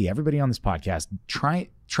guarantee everybody on this podcast, try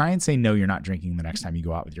and say no, you're not drinking the next time you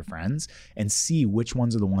go out with your friends, and see which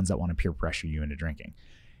ones are the ones that want to peer pressure you into drinking.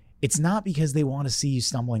 It's not because they want to see you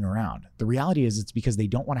stumbling around. The reality is it's because they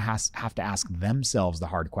don't want to have to ask themselves the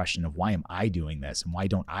hard question of, why am I doing this? And why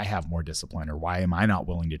don't I have more discipline? Or why am I not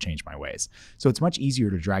willing to change my ways? So it's much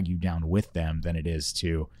easier to drag you down with them than it is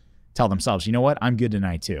to tell themselves, you know what? I'm good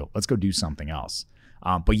tonight too. Let's go do something else.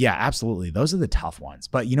 But yeah, absolutely. Those are the tough ones.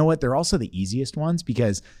 But you know what? They're also the easiest ones,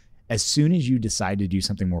 because as soon as you decide to do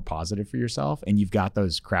something more positive for yourself and you've got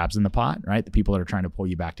those crabs in the pot, right? The people that are trying to pull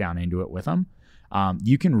you back down into it with them,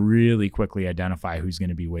 you can really quickly identify who's going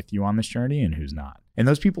to be with you on this journey and who's not. And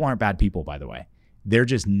those people aren't bad people, by the way. They're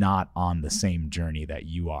just not on the same journey that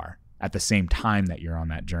you are at the same time that you're on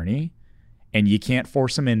that journey. And you can't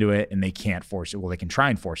force them into it, and they can't force it. Well, they can try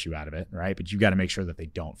and force you out of it, right? But you've got to make sure that they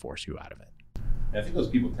don't force you out of it. And I think those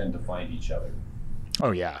people tend to find each other.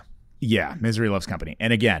 Oh, yeah. Yeah. Misery loves company.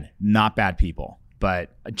 And again, not bad people,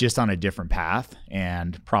 but just on a different path,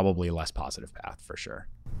 and probably a less positive path for sure.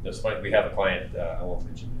 It's funny. We have a client, I won't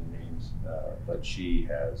mention any names, but she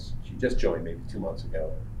just joined maybe 2 months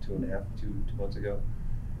ago, 2 months ago.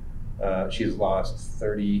 She's lost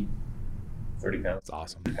 30 30 pounds. That's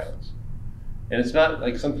awesome. Pounds. And it's not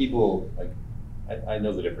like some people, like, I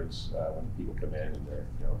know the difference when people come in and they're,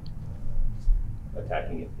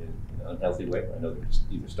 attacking it in an unhealthy way. I know they're just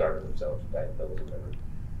either starving themselves or diet pills or whatever.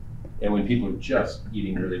 And when people are just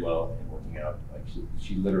eating really well and working out, like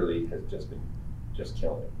she literally has just been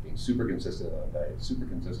killing it, being super consistent on diet, super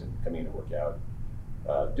consistent coming in to work out,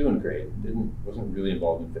 doing great. Wasn't really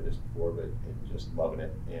involved in fitness before, but just loving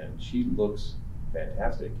it. And she looks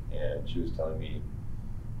fantastic. And she was telling me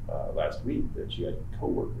last week that she had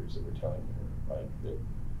coworkers that were telling her like that,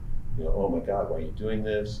 oh my God, why are you doing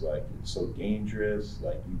this? Like, it's so dangerous.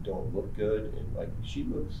 Like, you don't look good. And like, she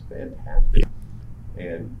looks fantastic.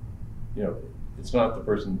 And it's not the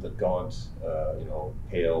person, the gaunt,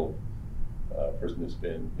 pale person that's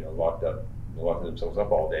been, locking themselves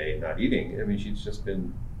up all day, not eating. I mean, she's just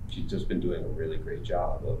been doing a really great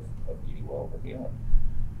job of eating well and working out.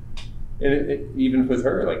 And even with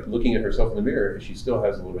her, like looking at herself in the mirror, she still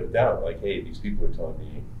has a little bit of doubt. Like, hey, these people are telling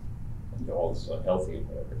me, all this is unhealthy and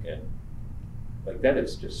whatever. And like that,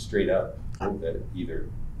 it's just straight up that either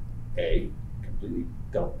A, completely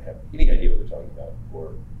don't have any idea what they're talking about,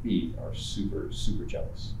 or B, are super, super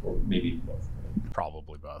jealous, or maybe both.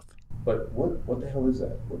 Probably both. But what the hell is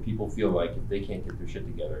that? Where people feel like if they can't get their shit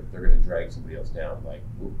together, they're going to drag somebody else down. Like,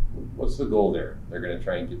 what's the goal there? They're going to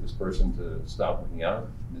try and get this person to stop working out,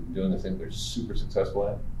 doing the thing they're super successful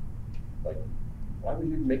at. Like, why would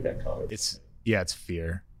you even make that comment? It's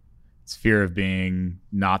fear. It's fear of being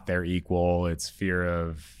not their equal. It's fear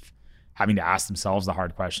of having to ask themselves the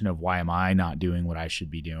hard question of why am I not doing what I should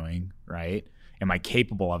be doing, right? Am I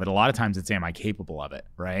capable of it? A lot of times it's, am I capable of it,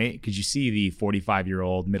 right? Because you see the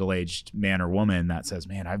 45-year-old middle-aged man or woman that says,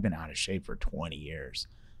 man, I've been out of shape for 20 years.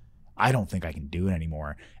 I don't think I can do it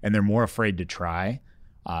anymore. And they're more afraid to try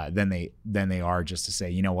than they are just to say,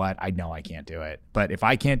 you know what, I know I can't do it. But if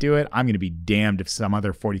I can't do it, I'm going to be damned if some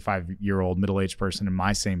other 45-year-old middle-aged person in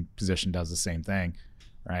my same position does the same thing,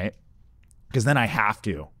 right? Because then I have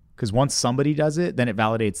to. Because once somebody does it, then it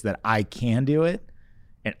validates that I can do it.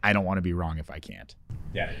 And I don't want to be wrong if I can't.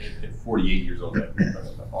 Yeah, at 48 years old,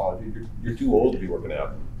 dude, you're too old to be working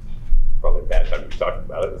out. Probably a bad time to be talking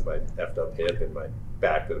about it with my effed up hip and my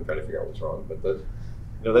back that I'm trying to figure out what's wrong. But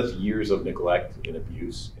that's years of neglect and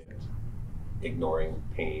abuse and ignoring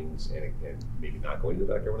pains and maybe not going to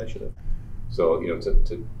the doctor when I should have. So,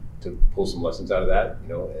 to pull some lessons out of that,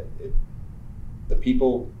 the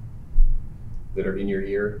people that are in your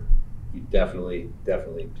ear, you definitely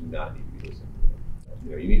do not need to be listening to them.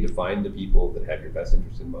 You need to find the people that have your best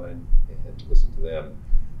interest in mind and listen to them.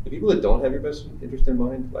 The people that don't have your best interest in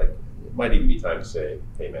mind, like, it might even be time to say,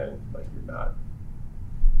 hey man, like, you're not.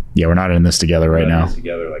 Yeah, we're not in this together right now.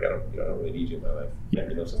 Together, like, I don't really need you in my life. Yeah.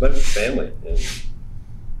 Sometimes it's family, and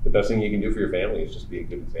the best thing you can do for your family is just be a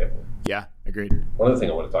good example. Yeah, agreed. One other thing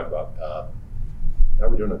I want to talk about, how are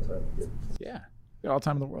we doing on time? Good. Yeah. All the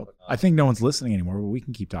time in the world. I think no one's listening anymore, but we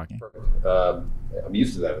can keep talking. Perfect. I'm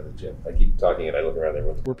used to that at the gym. I keep talking and I look around there.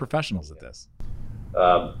 We're professionals at this.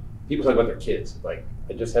 People talk about their kids. Like,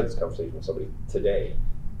 I just had this conversation with somebody today.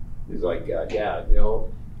 He's like, I can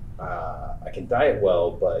diet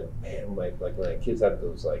well, but man, like when my kids have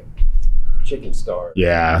those like chicken stars,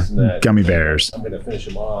 gummy bears, I'm going to finish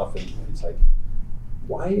them off. And it's like,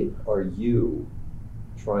 why are you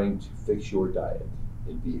trying to fix your diet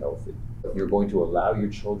and be healthy? You're going to allow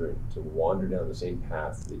your children to wander down the same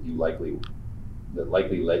path that likely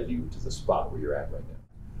led you to the spot where you're at right now.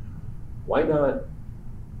 Why not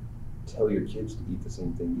tell your kids to eat the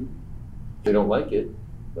same thing you eat? If they don't like it,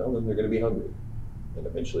 well, then they're going to be hungry, and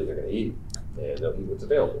eventually they're going to eat, and they'll eat what's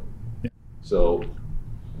available. Yeah. So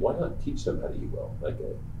why not teach them how to eat well? Like,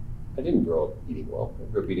 I didn't grow up eating well. I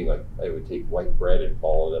grew up eating like, I would take white bread and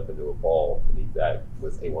ball it up into a ball and eat that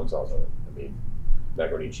with A1 sauce on it. I mean,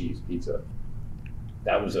 macaroni and cheese, pizza.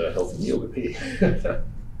 That was a healthy meal to me.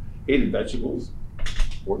 Hated vegetables,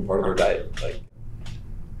 important part of our diet. Like,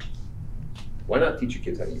 why not teach your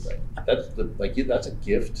kids how to eat right? That's a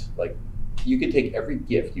gift. Like, you could take every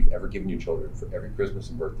gift you've ever given your children for every Christmas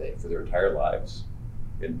and birthday for their entire lives,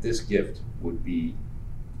 and this gift would be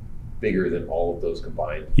bigger than all of those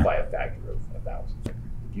combined by a factor of 1,000.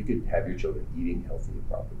 If you could have your children eating healthy and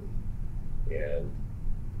properly, and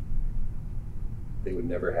they would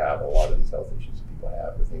never have a lot of these health issues that people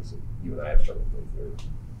have, or things that you and I have struggled with. They're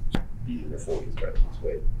in their 40s trying to lose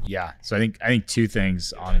weight. Yeah. So I think two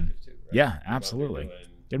things on. Too, right? Yeah, absolutely.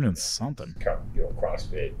 Get them doing something.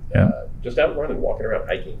 CrossFit. Yeah. Just out running, walking around,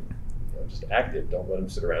 hiking. Just active. Don't let them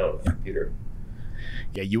sit around on the computer.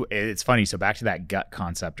 Yeah, it's funny. So back to that gut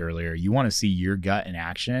concept earlier. You want to see your gut in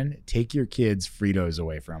action? Take your kids' Fritos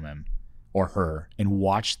away from him. or her and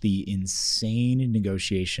watch the insane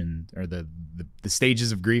negotiation, or the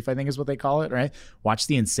stages of grief, I think is what they call it, right? Watch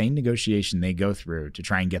the insane negotiation they go through to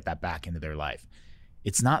try and get that back into their life.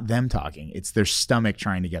 It's not them talking, it's their stomach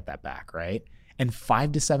trying to get that back, right? And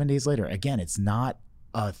 5 to 7 days later, again, it's not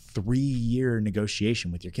a 3-year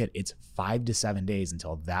negotiation with your kid. It's 5 to 7 days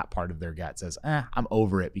until that part of their gut says, I'm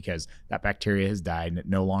over it, because that bacteria has died and it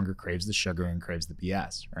no longer craves the sugar and craves the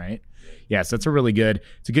BS, right? Yeah, so it's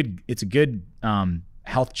a good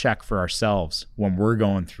health check for ourselves when we're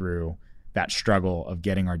going through that struggle of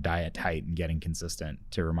getting our diet tight and getting consistent,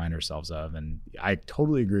 to remind ourselves of. And I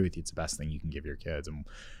totally agree with you. It's the best thing you can give your kids. And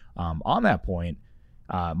on that point,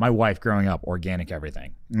 my wife growing up, organic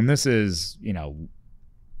everything. And this is,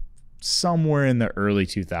 somewhere in the early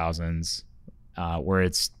 2000s, where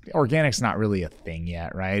organic's not really a thing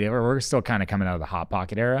yet, right? We're still kind of coming out of the Hot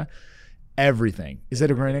Pocket era. Everything. Is it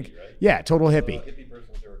organic? Hippie, right? Yeah, total hippie. Hippie person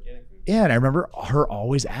with their organic food. Yeah, and I remember her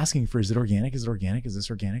always asking for, is it organic? Is it organic? Is this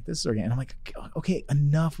organic? This is organic. And I'm like, okay,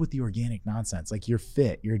 enough with the organic nonsense. Like, you're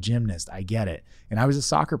fit, you're a gymnast, I get it. And I was a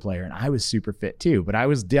soccer player and I was super fit too, but I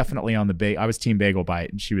was definitely on I was team Bagel Bite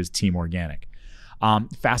and she was team organic.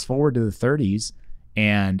 Fast forward to the 30s,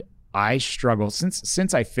 and I struggle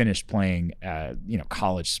since I finished playing,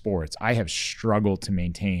 college sports. I have struggled to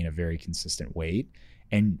maintain a very consistent weight,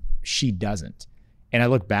 and she doesn't. And I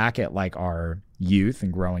look back at like our youth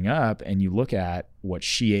and growing up, and you look at what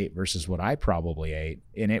she ate versus what I probably ate,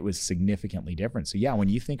 and it was significantly different. So yeah, when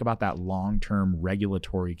you think about that long-term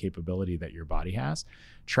regulatory capability that your body has,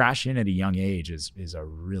 trash in at a young age is a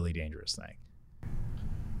really dangerous thing.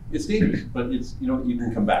 It's dangerous, but it's, you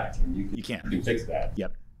can come back and you can fix that.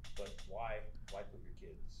 Yep. But why put your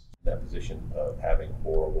kids in that position of having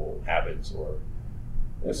horrible habits? Or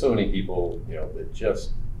there's so many people, that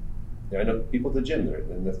just, I know people at the gym, they're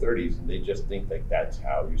in their 30s and they just think like that's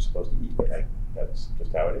how you're supposed to eat. Like, that's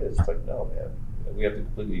just how it is. It's like, no, man, we have to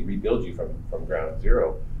completely rebuild you from ground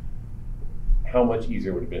zero. How much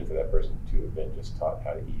easier would it have been for that person to have been just taught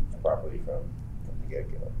how to eat properly from the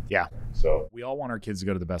get-go? Yeah. So we all want our kids to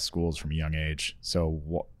go to the best schools from a young age.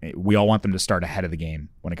 So we all want them to start ahead of the game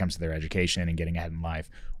when it comes to their education and getting ahead in life.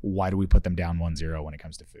 Why do we put them down 1-0 when it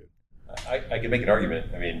comes to food? I can make an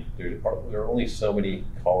argument. I mean, there are only so many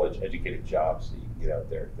college-educated jobs that you can get out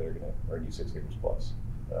there that are going to earn you 6 figures plus.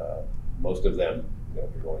 Most of them,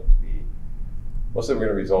 most of them are going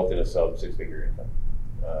to result in a sub-6-figure income.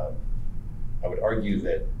 I would argue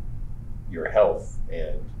that your health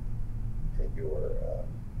and your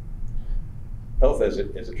health, as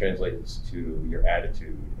it translates to your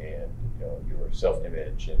attitude and your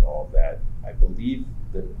self-image and all of that, I believe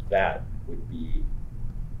that would be.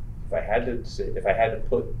 If I had to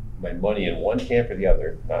put my money in one camp or the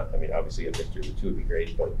other, obviously a mixture of the two would be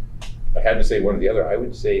great, but if I had to say one or the other, I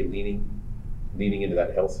would say leaning into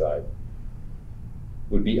that health side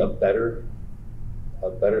would be a better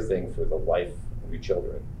thing for the life of your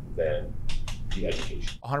children than the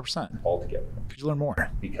education. 100%. Altogether. Could you learn more?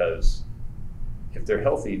 Because if they're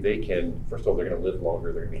healthy, they can, first of all, they're going to live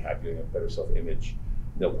longer, they're going to be happier, they have a better self-image,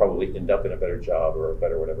 they'll probably end up in a better job or a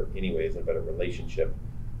better whatever anyways, a better relationship.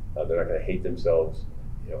 They're not going to hate themselves.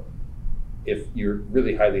 If you're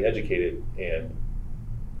really highly educated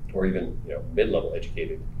or even mid-level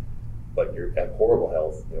educated, but you're at horrible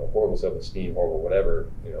health, horrible self-esteem, horrible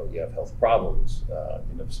whatever, you have health problems,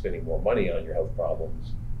 end up spending more money on your health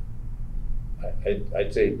problems.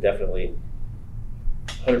 I'd say definitely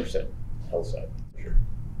 100% health side, for sure.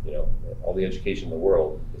 All the education in the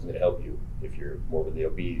world isn't going to help you if you're morbidly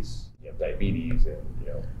obese, you have diabetes, and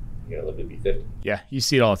you're going to live to be 50. Yeah, you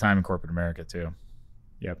see it all the time in corporate America too.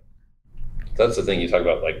 Yep. So that's the thing you talk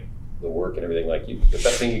about, like the work and everything. Like the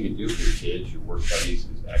best thing you can do for your kids, your work buddies,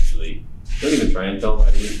 is actually don't even try and tell them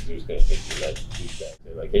how to eat. They're just going to think you're that douchebag.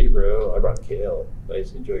 They're like, hey bro, I brought kale.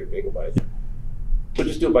 Nice, enjoy your bagel bite. But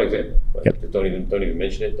just do it by example. Like, yep. Just don't even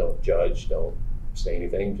mention it. Don't judge. Don't say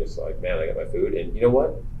anything. Just like, man, I got my food. And you know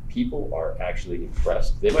what? People are actually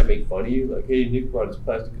impressed. They might make fun of you, like, hey, Nick brought his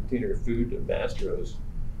plastic container of food to Mastro's.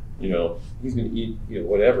 He's going to eat,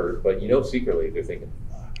 whatever. But secretly they're thinking,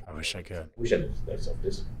 I wish I could. I wish I had that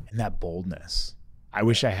self-discipline. And that boldness. I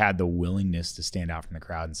wish I had the willingness to stand out from the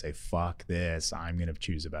crowd and say, fuck this, I'm going to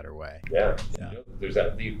choose a better way. Yeah. There's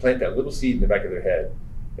that, you plant that little seed in the back of their head,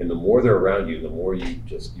 and the more they're around you, the more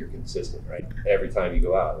you're consistent, right? Every time you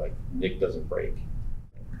go out, like Nick doesn't break.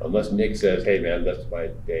 Unless Nick says, hey man, that's my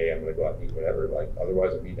day, I'm going to go out and eat whatever. Like,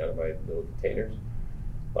 otherwise I'm eating out of my little containers.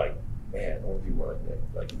 Like, man, what if you want Nick?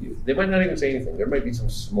 Like, they might not even say anything. There might be some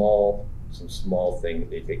small thing that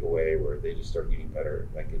they take away where they just start eating better,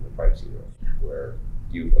 like in the privacy room, where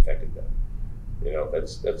you affected them.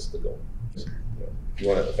 That's the goal. You know, if you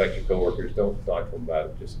want to affect your coworkers, don't talk to them about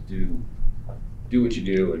it. Just do what you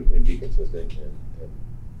do and be consistent. And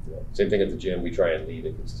you know, same thing at the gym. We try and lead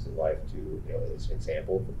a consistent life to, you know, as an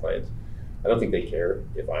example for clients. I don't think they care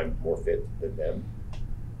if I'm more fit than them,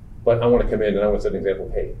 but I want to come in and I want to set an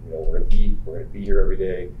example. Hey, you know, we're going to eat. We're going to be here every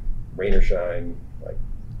day, rain or shine. Like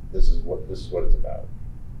this is what it's about.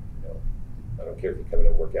 You know, I don't care if you come in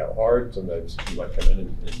and work out hard. Sometimes you might come in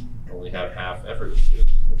and only have half effort.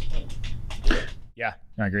 That's fine. Yeah,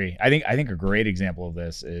 I agree. I think a great example of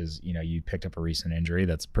this is, you know, you picked up a recent injury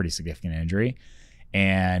that's a pretty significant injury,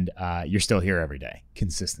 and you're still here every day.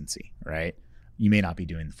 Consistency, right? You may not be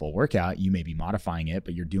doing the full workout, you may be modifying it,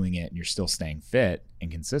 but you're doing it and you're still staying fit and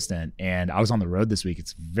consistent. And I was on the road this week.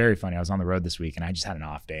 It's very funny. I was on the road this week and I just had an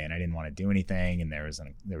off day and I didn't want to do anything. And there was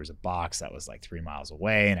a box that was like 3 miles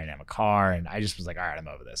away and I didn't have a car. And I just was like, all right, I'm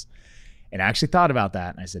over this. And I actually thought about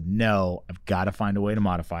that. And I said, no, I've got to find a way to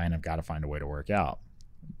modify and I've got to find a way to work out,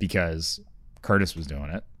 because Curtis was doing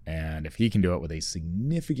it. And if he can do it with a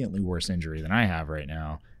significantly worse injury than I have right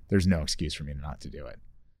now, there's no excuse for me not to do it.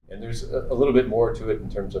 And there's a little bit more to it in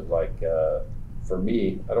terms of like, for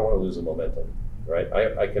me, I don't want to lose the momentum, right?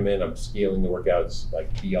 I come in, I'm scaling the workouts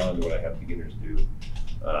like beyond what I have beginners do.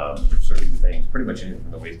 Certain things, pretty much anything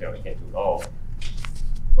from the waist down, I can't do it all.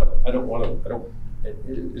 But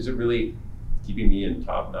is it really keeping me in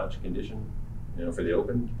top-notch condition, you know, for the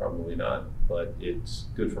open? Probably not, but it's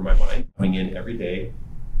good for my mind. Coming in every day,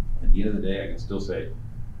 at the end of the day, I can still say,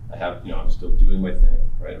 I'm still doing my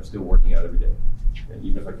thing, right? I'm still working out every day. And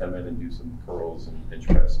even if I come in and do some curls and bench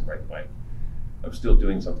press and ride the bike, I'm still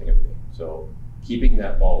doing something every day. So keeping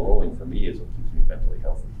that ball rolling for me is what keeps me mentally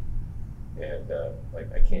healthy. And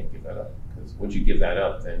I can't give that up, because once you give that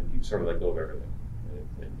up, then you sort of let go of everything.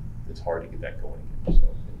 And it's hard to get that going again.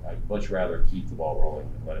 So I'd much rather keep the ball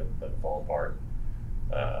rolling than let it fall apart.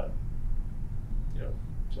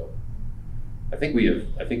 So I think we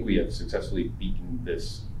have successfully beaten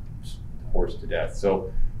this horse to death.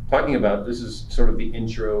 So talking about, this is sort of the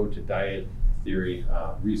intro to diet theory.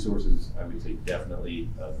 Resources, I would say definitely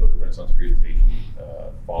go to Renaissance Periodization,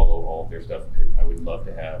 follow all of their stuff. I would love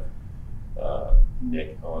to have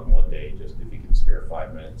Nick on one day, just if he can spare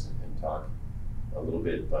 5 minutes and talk a little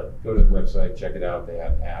bit. But go to their website, check it out. They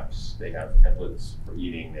have apps, they have templates for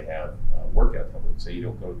eating, they have workout templates. Say you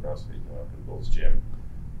don't go to CrossFit, you don't have to go to Gold's Gym.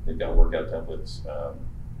 They've got workout templates.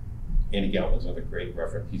 Andy Galvin's another great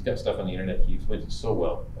reference. He's got stuff on the internet. He explains it so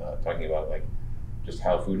well, talking about like just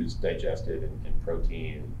how food is digested and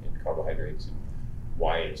protein and carbohydrates, and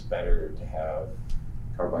why it's better to have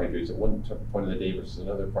carbohydrates at one point of the day versus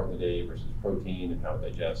another part of the day versus protein, and how it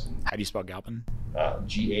digests. And how do you spell Galpin?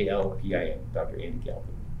 Galpin, Dr. Andy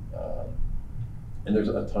Galpin. And there's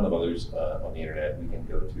a ton of others on the internet. We can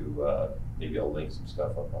go to, maybe I'll link some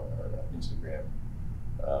stuff up on our Instagram.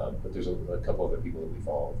 But there's a couple other people that we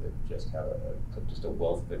follow that just have just a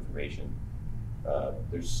wealth of information.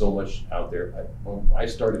 There's so much out there. When I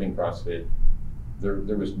started in CrossFit,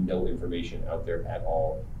 there was no information out there at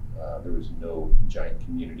all. There was no giant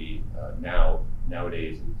community.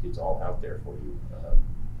 Nowadays, it's all out there for you.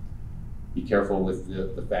 Be careful with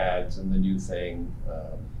the fads and the new thing.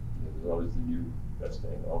 There's always the new best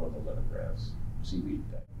thing, almond lemongrass, seaweed,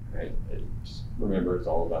 right? Just remember, it's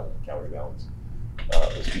all about calorie balance.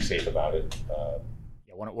 Let's be safe about it.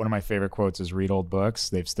 Yeah, one of my favorite quotes is, read old books.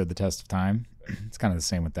 They've stood the test of time. It's kind of the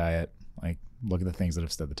same with diet. Like, look at the things that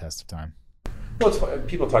have stood the test of time. Well, it's fun.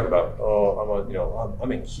 People talk about,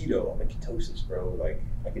 I'm in keto, I'm in ketosis, bro. Like,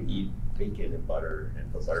 I can eat bacon and butter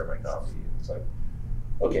and put butter in my coffee. And it's like,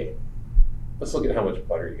 okay, let's look at how much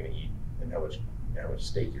butter you're going to eat and how much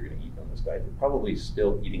steak you're going to eat on this diet. You're probably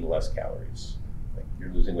still eating less calories. Like, you're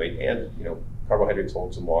losing weight, and carbohydrates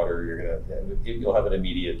hold some water. You'll have an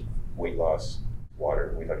immediate weight loss.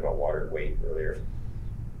 Water. We talked about water and weight earlier.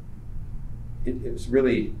 It's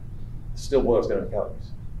really still boils down to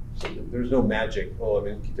calories. So there's no magic. Oh, I'm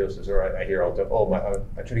in ketosis, or I hear all the time. Oh,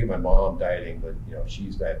 I try to get my mom dieting, but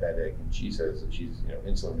she's diabetic and she says that she's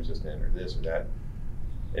insulin resistant or this or that.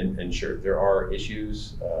 And sure, there are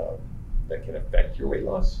issues that can affect your weight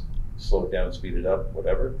loss, slow it down, speed it up,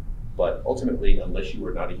 whatever. But ultimately, unless you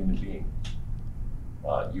are not a human being,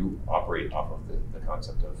 you operate off of the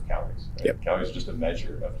concept of calories. Right? Yep. Calories is just a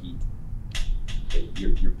measure of heat.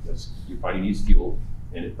 Your body needs fuel,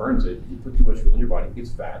 and it burns it. You put too much fuel in your body, it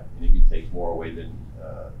gets fat, and if you take more away than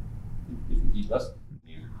if you eat less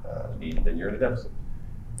then you're in a deficit.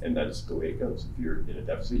 And that's the way it goes. If you're in a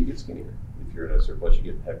deficit, you get skinnier. If you're in a surplus, you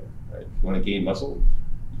get heavier. Right? If you want to gain muscle,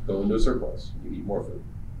 you go into a surplus. You eat more food.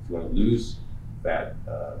 If you want to lose fat,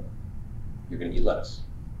 you're going to eat less.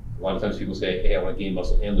 A lot of times people say, hey, I want to gain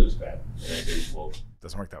muscle and lose fat. And I say, well,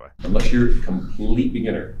 Doesn't work that way. unless you're a complete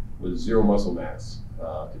beginner with zero muscle mass,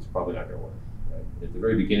 it's probably not going to work. Right? At the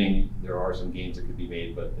very beginning, there are some gains that could be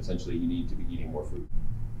made, but essentially you need to be eating more food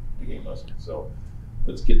to gain muscle. So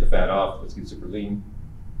let's get the fat off, let's get super lean.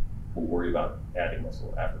 We'll worry about adding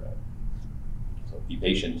muscle after that. So be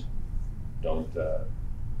patient. Don't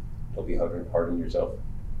be hard on yourself.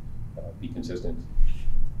 Be consistent.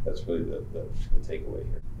 That's really the takeaway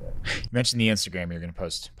here. Yeah. You mentioned the Instagram. You're going to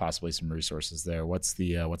post possibly some resources there. What's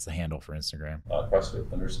the handle for Instagram?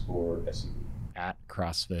 CrossFit_SCV. At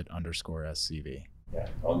CrossFit_SCV. Yeah,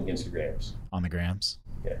 on the Instagrams. On the grams.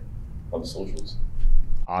 Yeah, on the socials.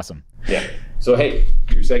 Awesome. Yeah. So hey,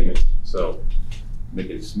 your segment. So make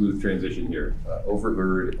it a smooth transition here.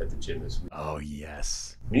 Overheard at the gym this week. Oh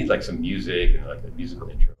yes. We need like some music and like a musical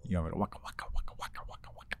intro. You know, waka waka waka waka waka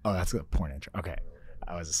waka. Oh, that's a porn intro. Okay.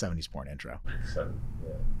 That was a 70s porn intro. So,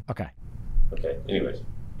 yeah. Okay. Okay. Anyways,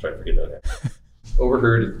 try to forget that.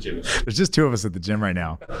 Overheard at the gym. There's just two of us at the gym right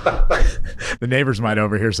now. The neighbors might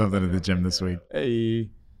overhear something at the gym this week. Hey.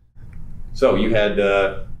 So you had.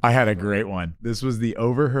 I had a great one. This was the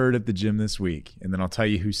overheard at the gym this week, and then I'll tell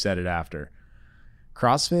you who said it after.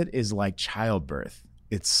 CrossFit is like childbirth.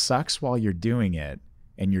 It sucks while you're doing it,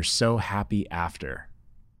 and you're so happy after.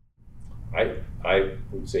 I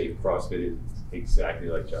would say CrossFit is exactly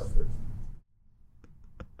like childbirth.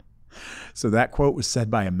 So that quote was said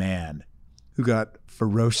by a man who got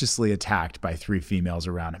ferociously attacked by 3 females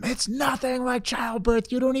around him. It's nothing like childbirth.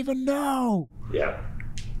 You don't even know. Yeah.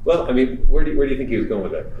 Well, I mean, where do you think he was going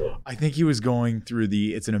with that quote? I think he was going through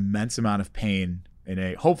it's an immense amount of pain in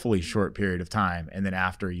a hopefully short period of time. And then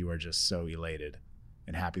after, you are just so elated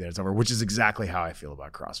and happy that it's over, which is exactly how I feel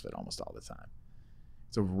about CrossFit almost all the time.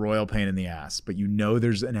 It's a royal pain in the ass, but you know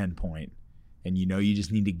there's an end point, and you know you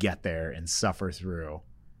just need to get there and suffer through.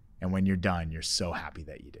 And when you're done, you're so happy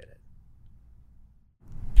that you did it.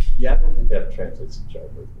 Yeah, I don't think that translates to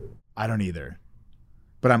childbirth. I don't either.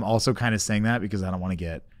 But I'm also kind of saying that because I don't want to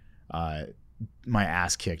get my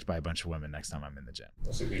ass kicked by a bunch of women next time I'm in the gym.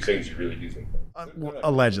 So you're saying you really do think that?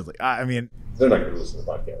 Allegedly. I mean, they're not going to listen to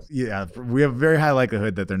the podcast. Yeah, we have a very high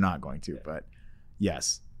likelihood that they're not going to, but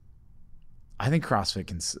yes. I think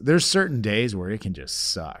CrossFit there's certain days where it can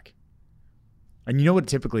just suck. And you know what it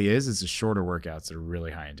typically is? It's the shorter workouts that are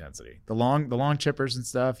really high intensity. The long chippers and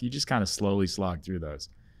stuff, you just kind of slowly slog through those.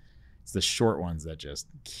 It's the short ones that just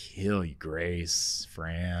kill you. Grace,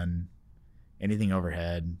 Fran, anything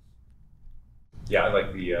overhead. Yeah, I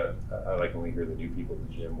like when we hear the new people in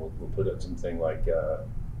the gym. We'll put up something like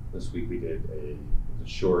this week we did a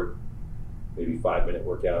short, maybe 5-minute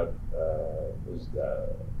workout. It was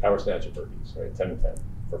power snatch and burpees, right? 10 and 10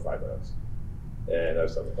 for 5 rounds. And I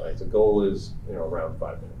was telling the clients, the goal is, around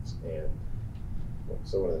 5 minutes. And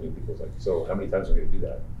so one of the new people was like, so how many times are we going to do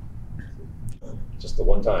that? Just the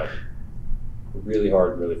one time. Really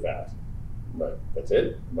hard, really fast. I'm like, that's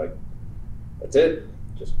it? I'm like, that's it.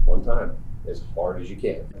 Just one time. As hard as you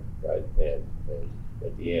can, right? And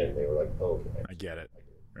at the end, they were like, oh, okay. I get it.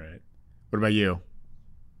 Right. What about you?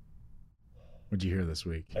 What'd you hear this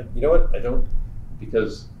week? You know what? I don't,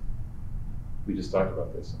 because we just talked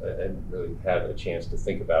about this. I haven't really had a chance to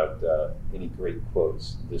think about any great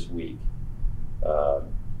quotes this week.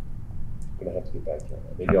 I'm gonna have to get back to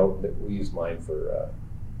that. Maybe we'll use mine for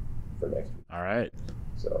next week. All right.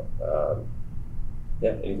 So,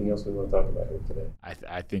 yeah. Anything else we want to talk about here today?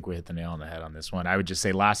 I think we hit the nail on the head on this one. I would just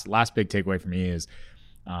say last big takeaway for me is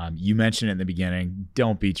you mentioned it in the beginning.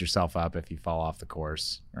 Don't beat yourself up if you fall off the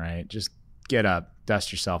course. Right? Just get up,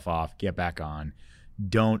 dust yourself off, get back on.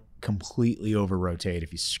 Don't completely over rotate.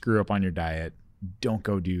 If you screw up on your diet, don't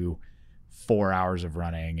go do 4 hours of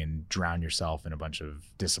running and drown yourself in a bunch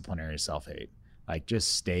of disciplinary self-hate. Like,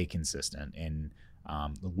 just stay consistent and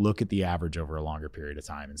look at the average over a longer period of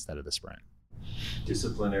time instead of the sprint.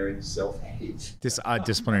 Disciplinary self-hate.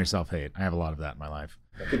 Disciplinary self-hate. I have a lot of that in my life.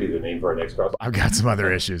 That could be the name for our next CrossFit. I've got some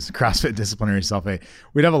other issues. CrossFit disciplinary self-hate.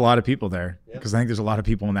 We'd have a lot of people there because I think there's a lot of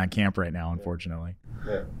people in that camp right now, unfortunately.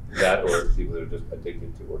 Yeah, that or people that are just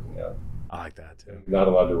addicted to working out. I like that too. Not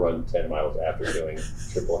allowed to run 10 miles after doing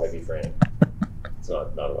triple heavy Fran. It's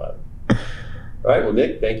not allowed. All right. Well,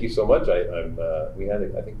 Nick, thank you so much. I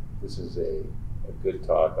think this is a good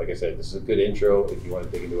talk. Like I said, this is a good intro. If you want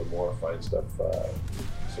to dig into it more, find stuff.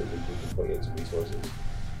 Certainly we can put in some resources.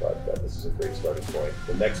 But this is a great starting point.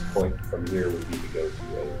 The next point from here would be to go to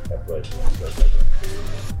a template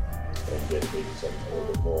and get maybe some a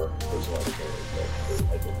little bit more personalized training. But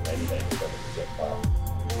I think 99% top.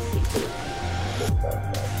 It's going to be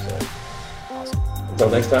 35%. Awesome. Until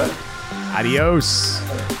next time. Adios.